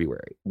January and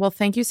February. Well,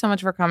 thank you so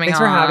much for coming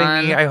Thanks on. for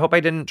having me. I hope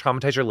I didn't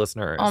traumatize your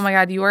listeners. Oh my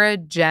God. You are a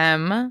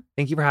gem.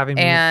 Thank you for having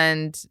me.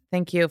 And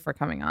thank you for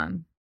coming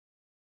on.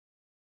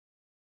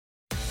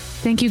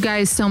 Thank you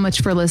guys so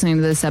much for listening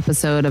to this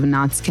episode of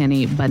Not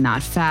Skinny But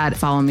Not Fat.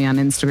 Follow me on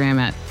Instagram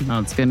at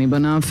Not Skinny But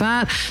Not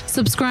Fat.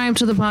 Subscribe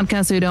to the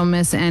podcast so you don't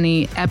miss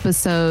any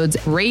episodes.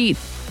 Rate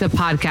the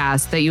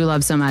podcast that you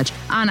love so much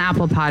on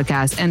Apple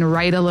Podcasts and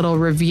write a little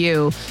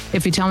review.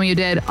 If you tell me you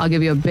did, I'll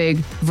give you a big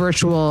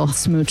virtual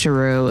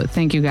smoocheroo.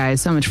 Thank you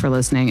guys so much for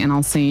listening, and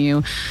I'll see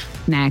you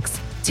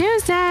next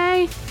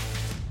Tuesday.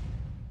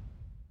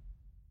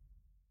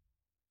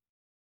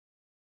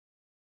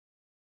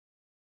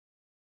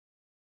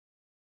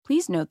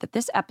 Please note that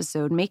this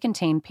episode may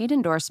contain paid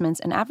endorsements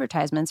and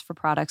advertisements for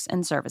products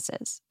and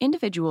services.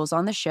 Individuals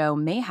on the show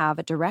may have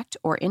a direct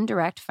or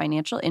indirect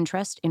financial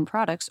interest in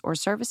products or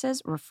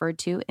services referred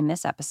to in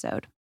this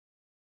episode.